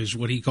riff is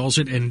what he calls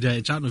it, and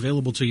it's out and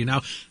available to you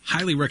now.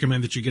 Highly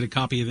recommend that you get a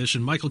copy of this.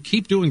 And, Michael,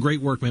 keep doing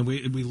great work, man.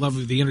 We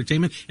love the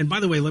entertainment. And,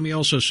 by the way, let me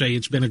also say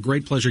it's been a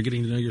great pleasure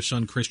getting to know your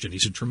son, Christian.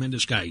 He's a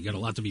tremendous guy. You got a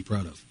lot to be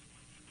proud of.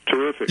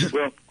 Terrific.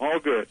 Well, all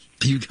good.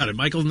 You got it.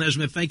 Michael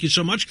Nesmith, thank you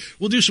so much.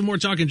 We'll do some more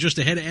talking just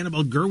ahead.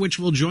 Annabelle Gurwitch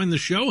will join the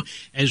show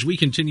as we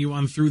continue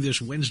on through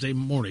this Wednesday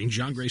morning.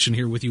 John Grayson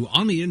here with you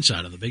on the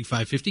inside of the Big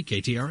 550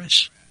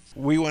 KTRS.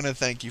 We want to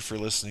thank you for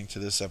listening to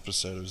this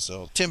episode of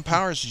Zilch. Tim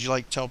Powers, would you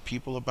like to tell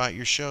people about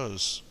your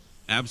shows?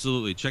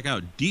 Absolutely. Check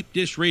out Deep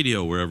Dish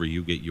Radio wherever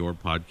you get your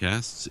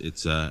podcasts.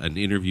 It's an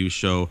interview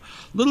show,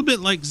 a little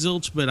bit like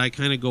Zilch, but I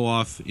kind of go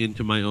off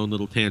into my own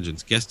little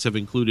tangents. Guests have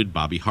included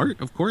Bobby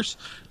Hart, of course,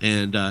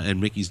 and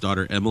Mickey's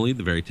daughter Emily,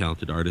 the very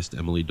talented artist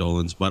Emily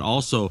Dolans, but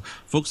also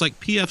folks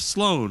like P.F.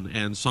 Sloan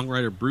and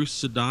songwriter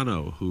Bruce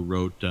Sedano, who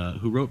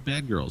wrote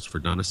Bad Girls for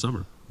Donna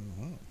Summer.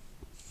 Mm-hmm.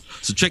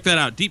 So check that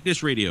out, Deep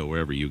Dish Radio,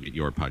 wherever you get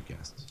your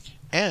podcasts.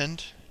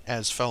 And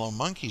as fellow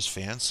Monkees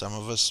fans, some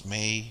of us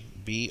may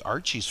be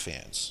Archie's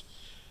fans,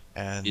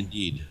 and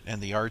indeed,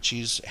 and the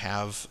Archies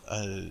have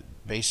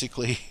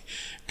basically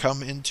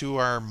come into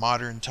our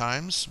modern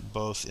times,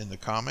 both in the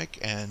comic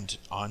and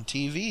on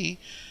TV.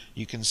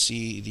 You can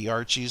see the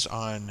Archies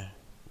on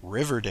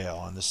Riverdale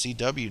on the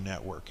CW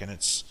network, and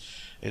it's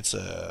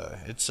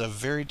a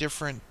very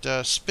different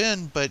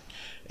spin, but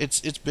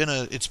it's been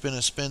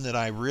a spin that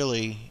I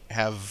really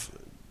have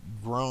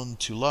grown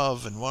to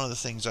love. And one of the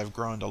things I've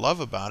grown to love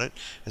about it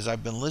is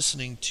I've been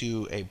listening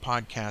to a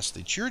podcast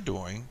that you're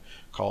doing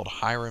called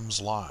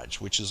Hiram's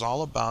Lodge, which is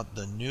all about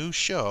the new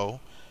show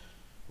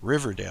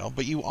Riverdale,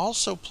 but you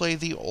also play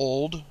the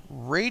old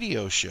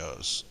radio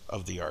shows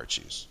of the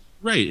Archies.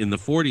 Right. In the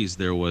 40s,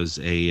 there was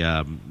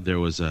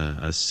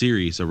a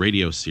series, a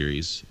radio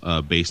series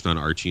based on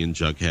Archie and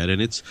Jughead,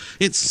 and it's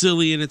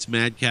silly and it's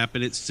madcap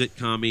and it's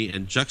sitcom-y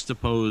and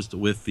juxtaposed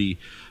with the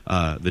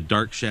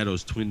Dark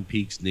Shadows, Twin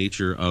Peaks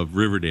nature of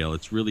Riverdale.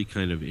 It's really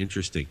kind of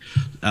interesting.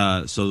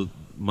 So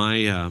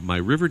my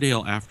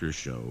Riverdale after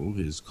show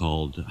is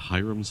called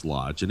Hiram's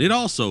Lodge, and it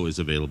also is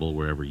available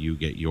wherever you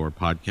get your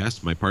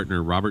podcast. My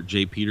partner Robert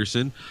J.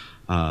 Peterson,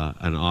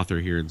 an author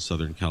here in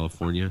Southern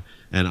California,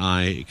 and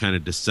I kind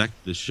of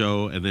dissect the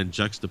show and then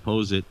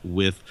juxtapose it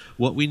with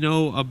what we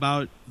know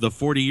about the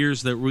 40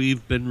 years that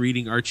we've been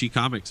reading Archie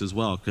comics as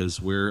well, because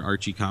we're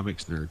Archie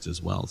comics nerds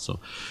as well. So,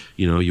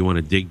 you want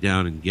to dig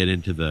down and get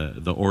into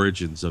the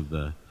origins of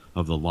the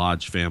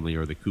Lodge family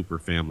or the Cooper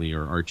family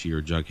or Archie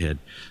or Jughead.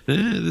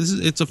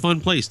 It's a fun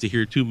place to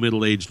hear two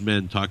middle-aged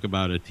men talk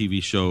about a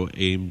TV show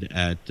aimed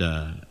at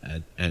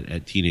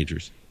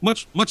teenagers.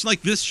 Much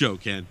like this show,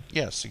 Ken.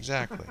 Yes,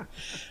 exactly.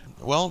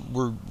 Well,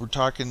 we're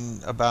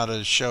talking about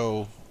a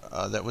show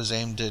that was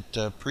aimed at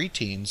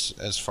preteens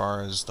as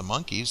far as the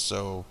Monkees,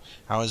 so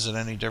how is it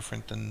any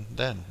different than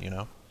then,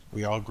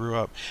 We all grew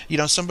up.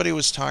 Somebody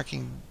was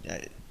talking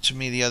to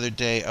me the other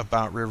day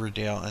about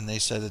Riverdale, and they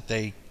said that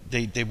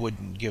they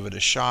wouldn't give it a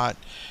shot.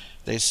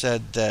 They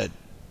said that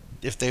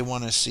if they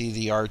want to see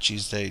the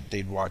Archies,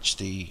 they'd watch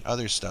the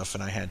other stuff.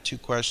 And I had two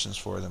questions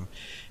for them.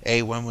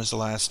 A, when was the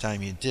last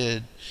time you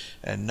did?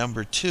 And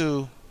number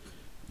two,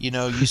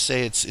 you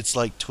say it's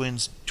like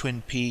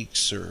Twin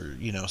Peaks or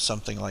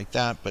something like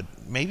that, but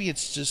maybe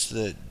it's just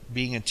that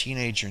being a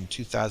teenager in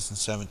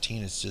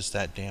 2017 is just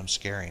that damn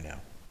scary now.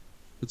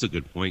 That's a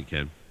good point,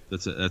 Ken.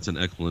 That's an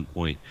excellent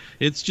point.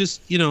 It's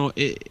just,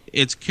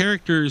 it's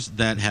characters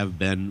that have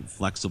been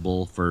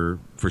flexible for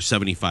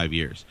 75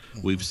 years.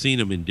 Mm-hmm. We've seen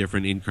them in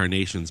different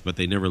incarnations, but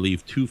they never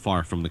leave too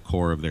far from the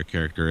core of their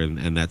character,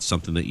 and that's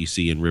something that you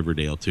see in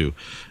Riverdale, too.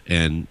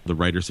 And the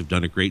writers have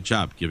done a great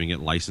job giving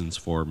it license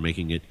for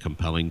making it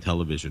compelling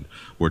television.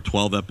 We're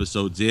 12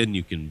 episodes in.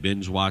 You can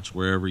binge watch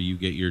wherever you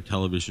get your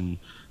television,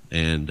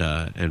 and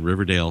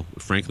Riverdale,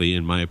 frankly,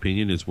 in my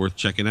opinion, is worth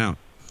checking out.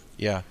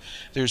 Yeah,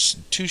 there's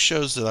two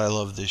shows that I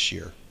love this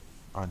year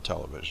on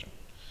television.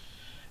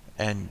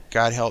 And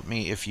God help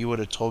me, if you would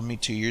have told me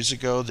 2 years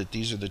ago that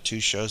these are the two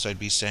shows I'd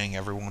be saying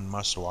everyone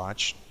must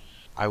watch,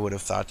 I would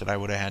have thought that I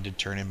would have had to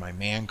turn in my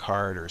man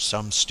card or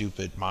some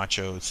stupid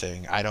macho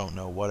thing. I don't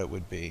know what it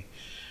would be.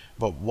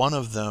 But one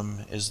of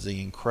them is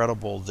the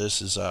incredible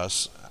This Is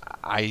Us.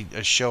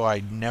 A show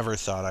I never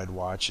thought I'd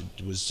watch.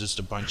 It was just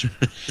a bunch of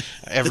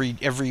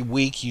every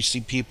week you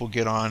see people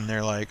get on and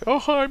they're like,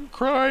 "Oh, I'm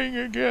crying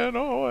again."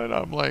 Oh, and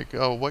I'm like,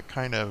 "Oh, what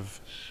kind of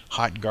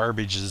hot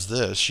garbage is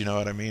this?" You know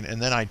what I mean? And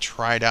then I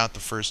tried out the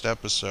first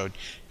episode,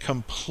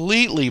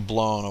 completely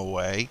blown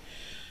away.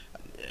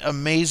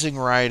 Amazing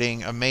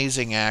writing,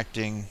 amazing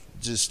acting.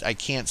 Just I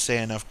can't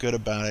say enough good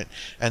about it.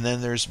 And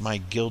then there's my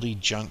guilty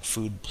junk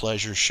food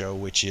pleasure show,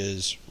 which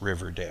is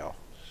Riverdale.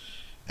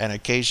 And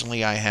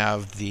occasionally I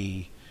have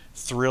the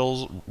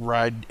thrill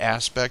ride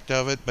aspect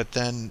of it, but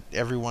then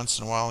every once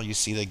in a while you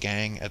see the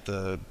gang at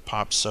the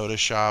pop soda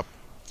shop,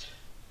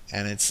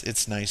 and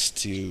it's nice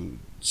to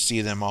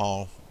see them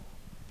all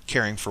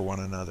caring for one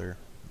another,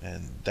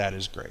 and that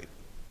is great.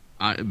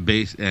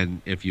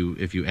 And if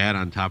you add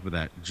on top of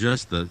that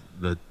just the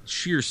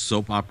sheer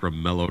soap opera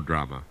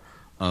melodrama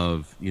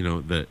of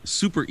the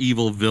super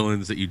evil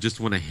villains that you just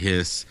want to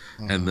hiss,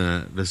 and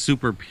the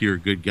super pure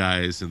good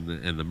guys, and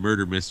the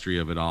murder mystery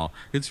of it all,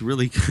 it's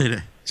really kind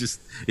of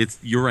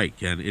you're right,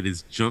 Ken. It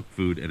is junk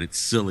food and it's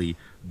silly,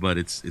 but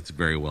it's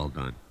very well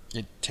done.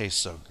 It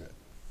tastes so good.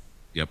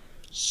 Yep.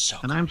 So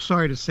and I'm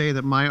sorry to say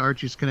that my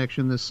Archie's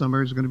connection this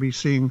summer is going to be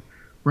seeing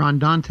Ron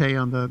Dante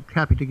on the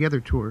Happy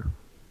Together tour.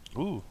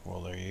 Ooh,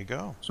 well there you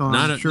go. So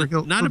I'm sure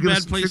he'll give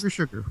us some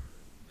sugar.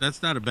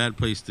 That's not a bad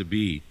place to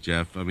be,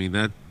 Jeff. I mean,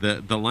 the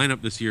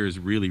lineup this year is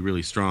really,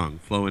 really strong.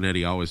 Flo and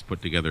Eddie always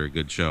put together a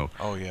good show.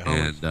 Oh, yeah.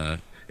 And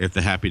if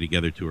the Happy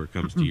Together tour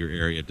comes to your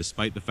area,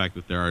 despite the fact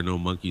that there are no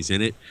monkeys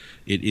in it,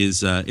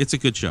 it's a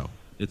good show.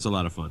 It's a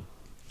lot of fun.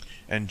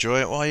 Enjoy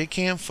it while you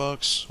can,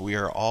 folks. We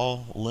are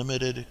all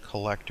limited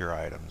collector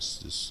items.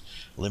 Just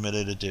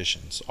limited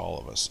editions, all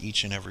of us,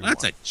 each and every one.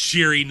 That's a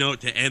cheery note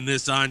to end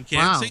this on, Ken.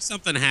 Wow. Say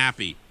something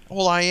happy.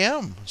 Well, I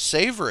am.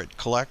 Savor it.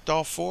 Collect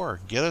all four.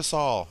 Get us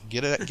all.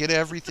 Get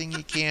everything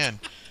you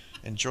can.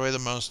 Enjoy the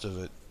most of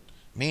it.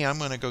 Me, I'm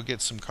going to go get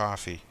some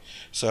coffee.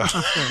 So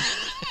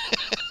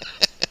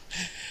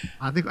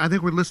I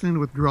think we're listening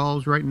to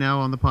withdrawals right now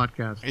on the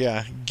podcast.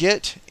 Yeah.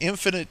 Get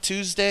Infinite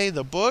Tuesday,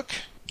 the book.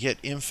 Get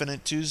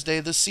Infinite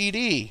Tuesday, the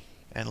CD.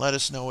 And let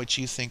us know what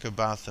you think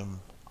about them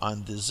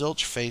on the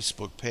Zilch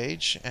Facebook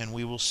page, and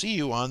we will see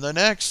you on the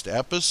next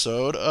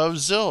episode of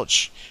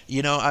Zilch.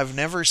 I've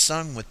never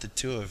sung with the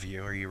two of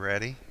you. Are you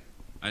ready?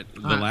 The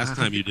last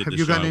time you did the show, have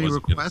you gotten any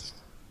requests?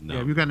 No. Yeah,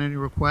 have you gotten any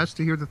requests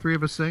to hear the three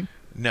of us sing?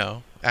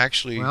 No,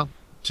 actually, well,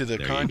 to the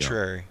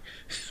contrary.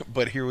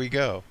 But here we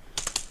go.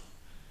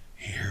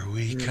 Here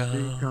we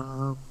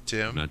come.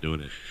 Tim, I'm not doing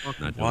it.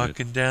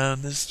 Walking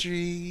down the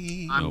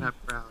street. I'm not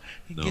proud.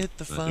 You get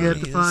the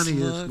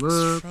funniest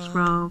looks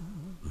from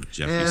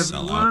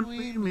everyone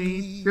we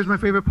meet. Here's my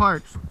favorite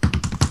part.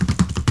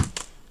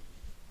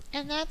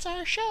 And that's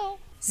our show.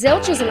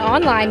 Zilch is an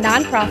online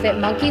nonprofit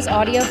Monkees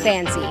audio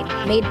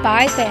fanzine made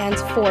by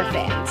fans for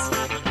fans.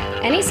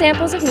 Any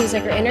samples of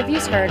music or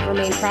interviews heard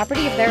remain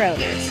property of their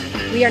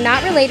owners. We are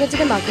not related to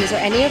the Monkees or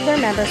any of their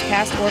members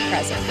past or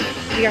present.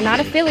 We are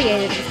not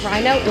affiliated with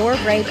Rhino or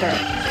Ray Burr.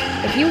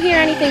 If you hear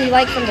anything you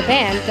like from the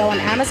band, go on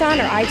Amazon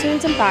or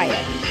iTunes and buy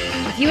it.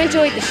 If you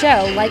enjoyed the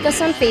show, like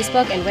us on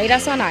Facebook and rate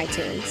us on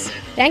iTunes.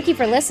 Thank you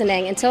for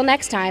listening. Until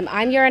next time,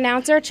 I'm your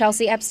announcer,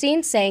 Chelsea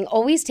Epstein, saying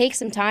always take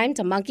some time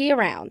to monkey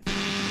around.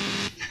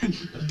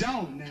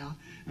 Don't now.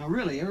 Now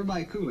really,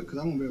 everybody cool it, because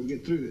I won't be able to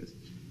get through this.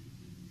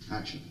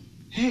 Action.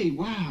 Hey,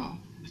 wow.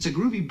 It's a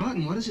groovy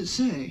button. What does it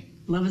say?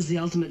 Love is the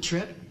ultimate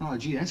trip. Oh,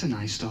 gee, that's a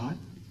nice thought.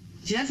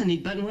 Gee, that's a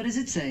neat button. What does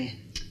it say?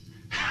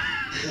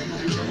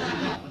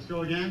 Let's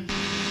go again.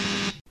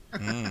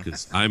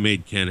 Because I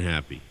made Ken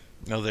happy.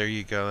 Oh, there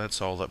you go.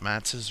 That's all that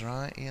matters,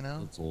 right? You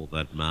know? That's all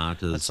that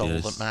matters. That's all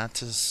that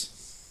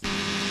matters.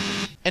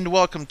 And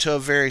welcome to a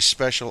very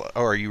special...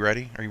 Oh, are you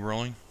ready? Are you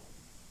rolling?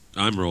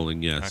 I'm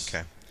rolling, yes.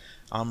 Okay.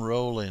 I'm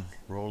rolling.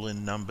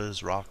 Rolling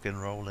numbers, rock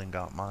and rolling.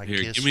 Got my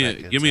Here, kiss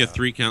give me a out.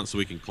 3 count so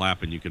we can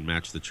clap and you can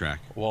match the track.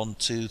 1,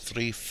 2,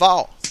 3,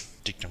 4.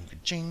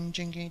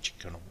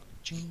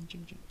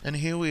 And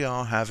here we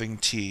are having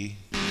tea.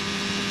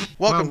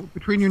 Welcome. Well,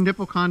 between your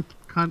nipple comment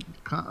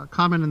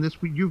and this,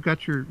 you've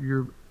got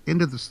your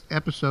end of this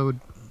episode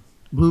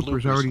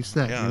bloopers already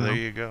set. Yeah, you know? there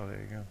you go.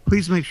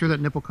 Please make sure that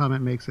nipple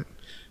comment makes it.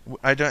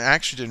 I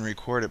actually didn't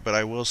record it, but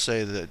I will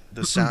say that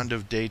the sound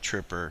of Day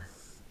Tripper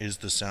is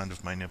the sound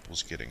of my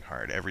nipples getting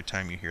hard. Every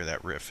time you hear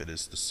that riff, it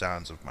is the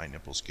sounds of my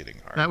nipples getting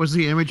hard. That was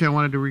the image I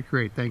wanted to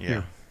recreate. Thank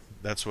you.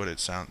 That's what it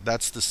sounds.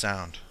 That's the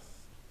sound.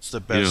 It's the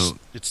best.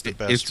 It's the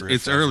best. riff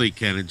It's ever. early,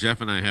 Ken, and Jeff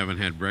and I haven't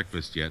had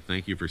breakfast yet.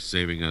 Thank you for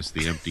saving us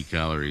the empty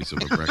calories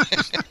of a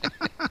breakfast.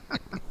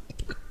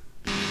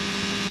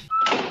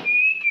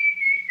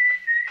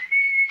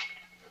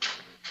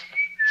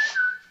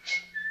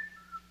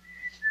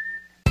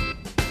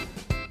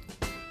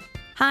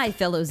 Hi,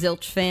 fellow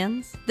Zilch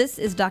fans. This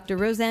is Dr.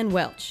 Roseanne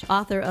Welch,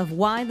 author of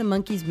Why the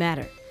Monkees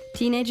Matter: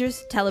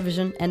 Teenagers,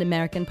 Television, and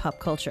American Pop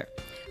Culture,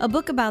 a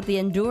book about the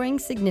enduring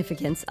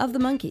significance of the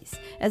Monkees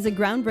as a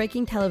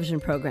groundbreaking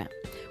television program,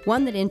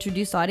 one that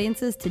introduced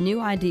audiences to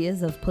new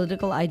ideas of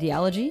political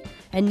ideology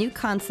and new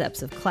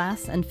concepts of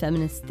class and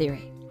feminist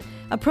theory,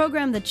 a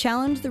program that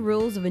challenged the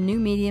rules of a new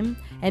medium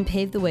and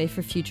paved the way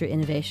for future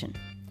innovation.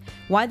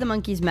 Why the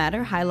Monkees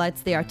Matter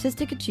highlights the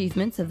artistic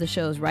achievements of the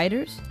show's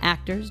writers,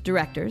 actors,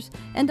 directors,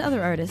 and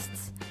other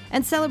artists,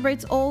 and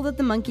celebrates all that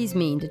the Monkees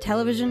mean to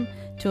television,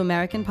 to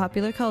American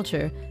popular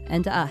culture,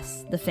 and to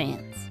us, the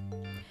fans.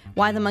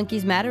 Why the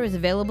Monkees Matter is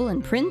available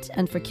in print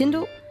and for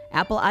Kindle,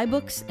 Apple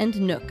iBooks, and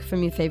Nook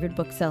from your favorite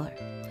bookseller.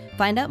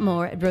 Find out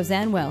more at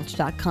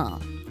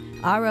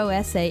roseannewelch.com.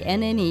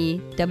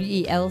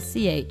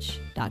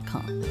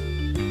 ROSANNEWELCH.com.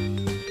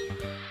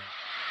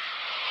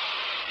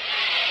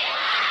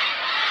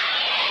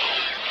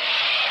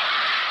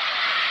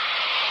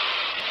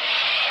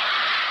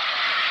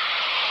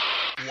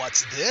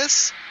 What's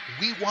this?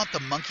 We Want the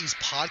Monkees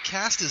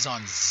podcast is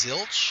on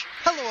Zilch?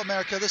 Hello,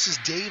 America. This is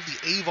Dave, the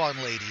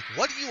Avon Lady.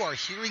 What you are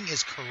hearing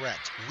is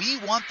correct. We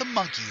Want the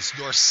Monkees,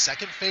 your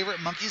second favorite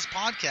Monkees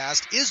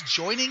podcast, is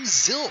joining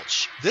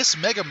Zilch. This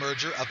mega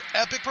merger of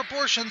epic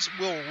proportions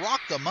will rock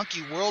the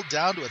monkey world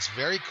down to its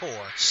very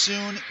core.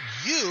 Soon,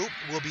 you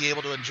will be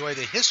able to enjoy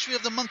the history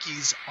of the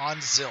Monkees on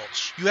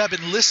Zilch. You have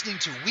been listening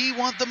to We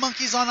Want the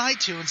Monkees on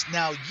iTunes.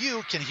 Now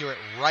you can hear it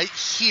right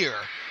here.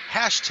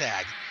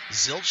 Hashtag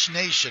Zilch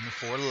Nation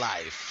for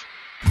life.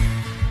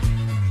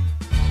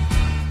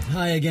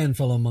 Hi again,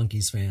 fellow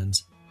Monkees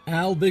fans.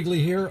 Al Bigley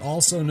here,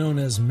 also known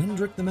as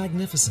Mendrick the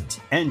Magnificent.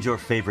 And your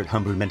favorite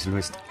humble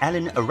mentalist,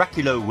 Alan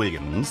Oraculo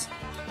Williams.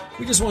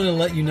 We just wanted to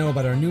let you know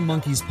about our new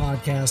Monkees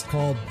podcast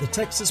called The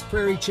Texas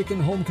Prairie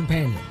Chicken Home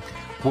Companion.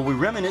 Where we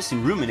reminisce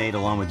and ruminate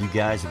along with you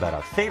guys about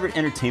our favorite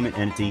entertainment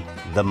entity,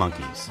 the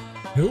Monkees.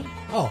 Who?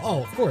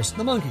 Oh, of course,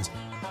 the Monkees.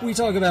 We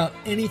talk about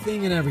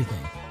anything and everything.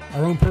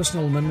 Our own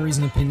personal memories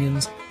and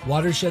opinions,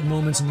 watershed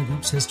moments in the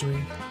group's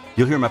history.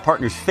 You'll hear my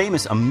partner's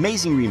famous,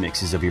 amazing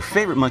remixes of your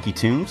favorite monkey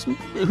tunes.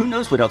 Who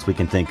knows what else we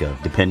can think of,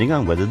 depending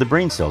on whether the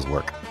brain cells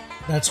work.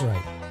 That's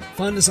right.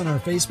 Find us on our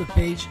Facebook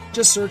page.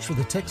 Just search for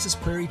the Texas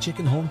Prairie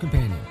Chicken Home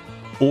Companion.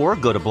 Or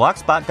go to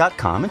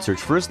blogspot.com and search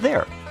for us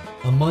there.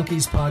 A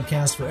Monkees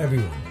podcast for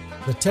everyone.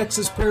 The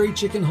Texas Prairie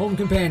Chicken Home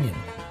Companion.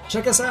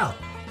 Check us out.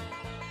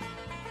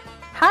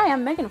 Hi,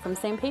 I'm Megan from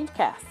Same Page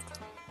Cast.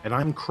 And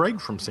I'm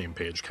Craig from Same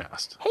Page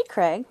Cast. Hey,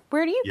 Craig.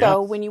 Where do you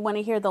go when you want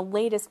to hear the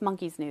latest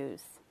Monkees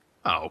news?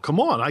 Oh, come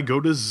on. I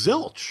go to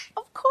Zilch.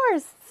 Of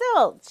course,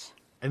 Zilch.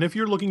 And if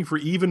you're looking for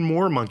even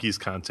more Monkees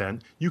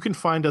content, you can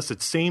find us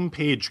at Same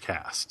Page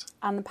Cast.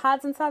 On the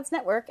Pods and Sods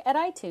Network at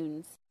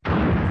iTunes.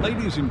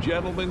 Ladies and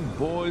gentlemen,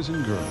 boys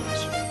and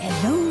girls.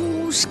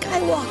 Hello,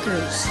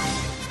 Skywalkers.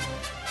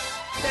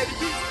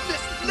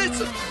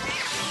 Listen.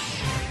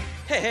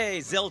 Hey,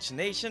 Zilch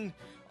Nation.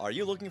 Are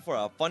you looking for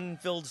a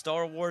fun-filled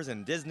Star Wars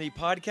and Disney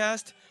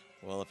podcast?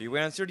 Well, if you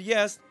answered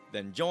yes,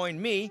 Then join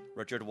me,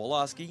 Richard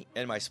Woloski,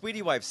 and my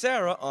sweetie wife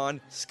Sarah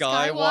on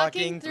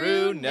Skywalking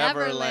Through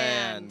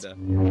Neverland.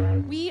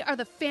 We are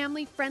the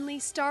family-friendly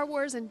Star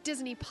Wars and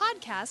Disney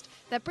podcast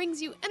that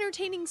brings you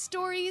entertaining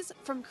stories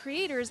from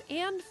creators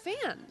and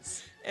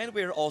fans. And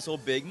we're also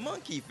big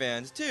monkey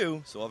fans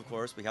too, so of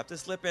course we have to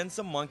slip in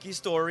some monkey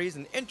stories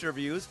and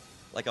interviews,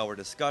 like our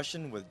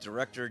discussion with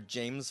director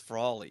James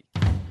Frawley.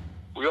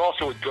 We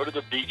also would go to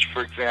the beach,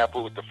 for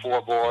example, with the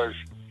 4 boys,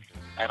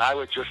 and I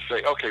would just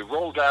say, okay,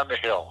 roll down the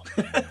hill.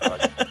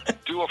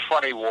 Do a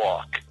funny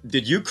walk.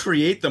 Did you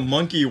create the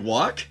monkey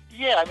walk?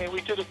 Yeah, I mean,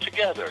 we did it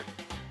together.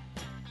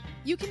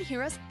 You can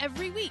hear us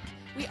every week.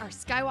 We are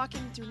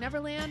Skywalking Through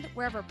Neverland,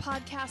 wherever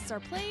podcasts are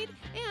played,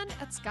 and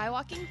at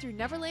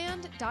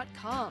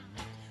skywalkingthroughneverland.com.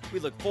 We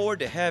look forward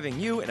to having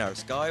you in our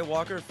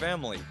Skywalker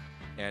family.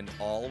 And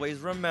always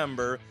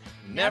remember,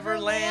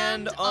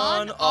 Neverland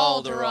on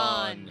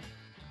Alderaan.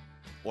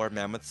 Or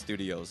Mammoth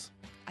Studios.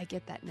 I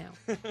get that now.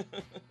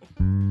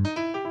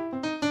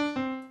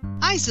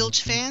 Hi,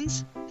 Zilch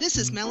fans. This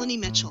is Melanie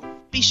Mitchell.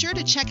 Be sure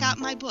to check out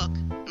my book,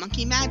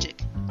 Monkey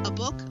Magic, a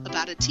book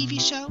about a TV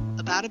show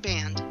about a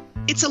band.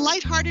 It's a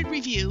lighthearted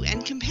review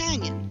and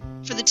companion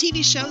for the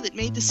TV show that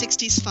made the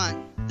 60s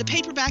fun. The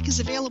paperback is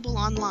available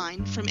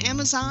online from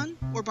Amazon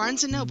or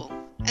Barnes & Noble,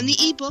 and the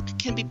ebook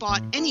can be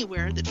bought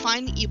anywhere that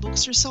fine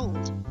ebooks are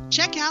sold.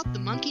 Check out the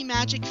Monkey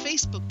Magic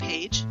Facebook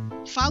page.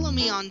 Follow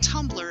me on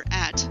Tumblr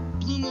at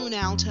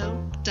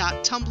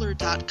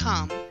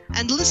bluemoonalto.tumblr.com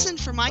and listen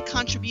for my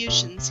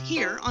contributions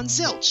here on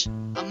Zilch,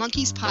 a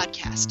Monkeys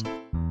podcast.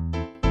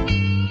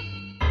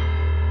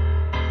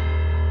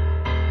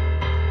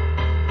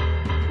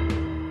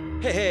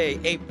 Hey,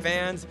 Ape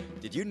fans!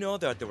 Did you know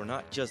that there were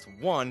not just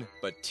one,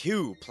 but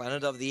 2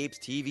 Planet of the Apes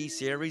TV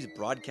series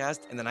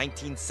broadcast in the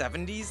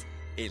 1970s?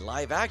 A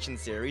live-action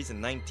series in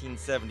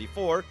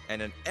 1974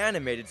 and an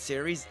animated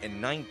series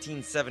in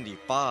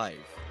 1975.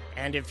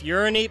 And if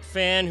you're an ape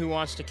fan who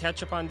wants to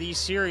catch up on these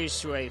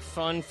series through a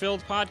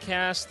fun-filled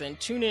podcast, then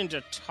tune in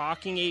to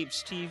Talking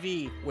Apes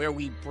TV, where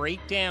we break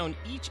down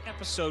each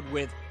episode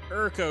with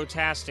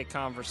Urko-tastic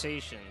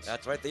conversations.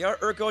 That's right, they are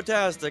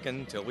Urko-tastic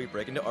until we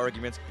break into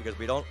arguments because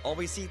we don't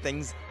always see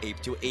things ape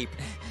to ape.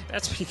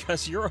 That's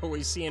because you're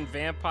always seeing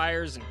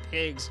vampires and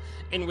pigs,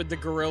 and with the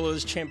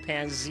gorillas,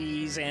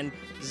 chimpanzees, and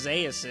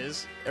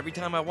Zeuses. Every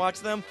time I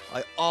watch them,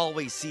 I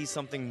always see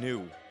something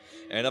new.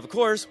 And of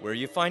course, where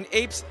you find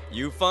apes,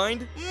 you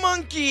find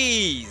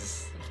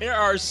monkeys! There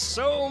are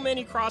so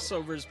many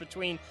crossovers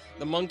between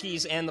the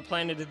Monkeys and the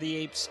Planet of the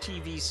Apes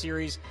TV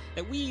series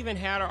that we even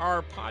had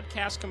our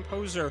podcast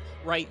composer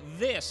write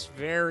this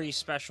very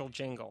special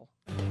jingle.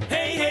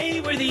 Hey,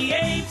 hey, we're the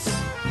apes,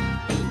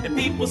 and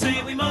people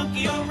say we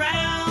monkey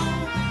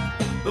around,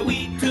 but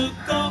we took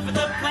over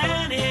the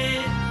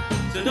planet,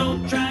 so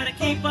don't try to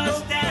keep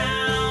us down.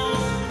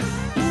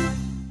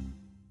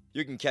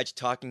 You can catch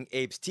Talking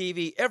Apes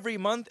TV every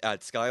month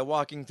at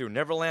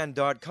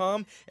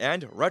skywalkingthroughneverland.com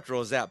and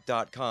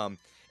retrozap.com.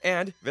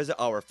 And visit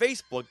our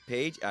Facebook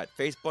page at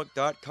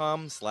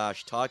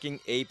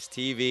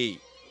facebook.com/talkingapestv.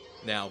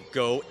 Now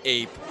go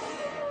ape.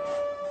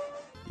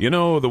 You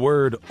know, the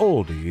word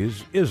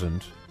oldies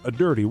isn't a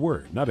dirty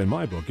word. Not in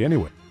my book,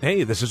 anyway.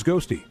 Hey, this is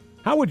Ghosty.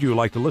 How would you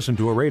like to listen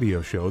to a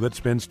radio show that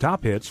spins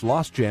top hits,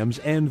 lost gems,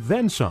 and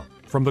then some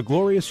from the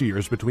glorious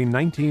years between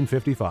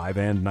 1955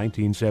 and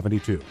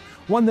 1972?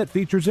 One that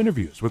features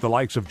interviews with the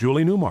likes of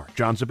Julie Newmar,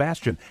 John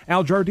Sebastian,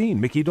 Al Jardine,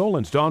 Mickey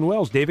Dolenz, Don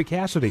Wells, David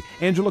Cassidy,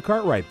 Angela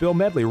Cartwright, Bill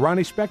Medley,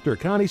 Ronnie Spector,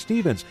 Connie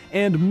Stevens,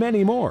 and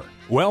many more.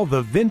 Well,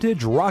 the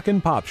Vintage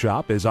Rockin' Pop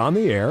Shop is on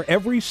the air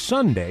every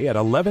Sunday at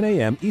 11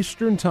 a.m.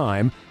 Eastern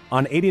Time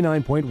on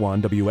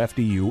 89.1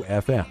 WFDU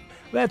FM.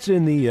 That's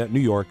in the New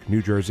York,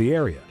 New Jersey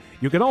area.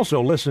 You can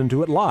also listen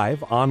to it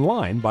live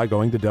online by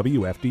going to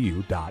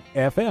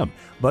WFDU.FM.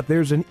 But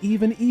there's an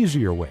even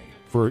easier way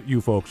for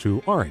you folks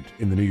who aren't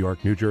in the New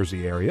York, New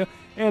Jersey area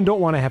and don't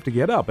want to have to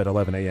get up at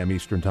 11 a.m.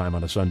 Eastern Time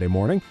on a Sunday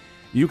morning.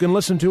 You can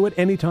listen to it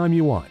anytime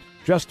you want,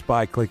 just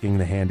by clicking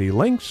the handy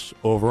links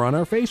over on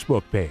our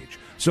Facebook page.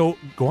 So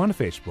go on to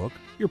Facebook.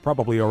 You're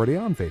probably already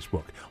on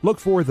Facebook. Look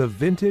for the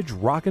Vintage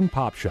Rockin'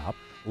 Pop Shop.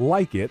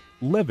 Like it,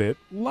 live it,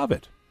 love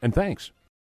it. And thanks.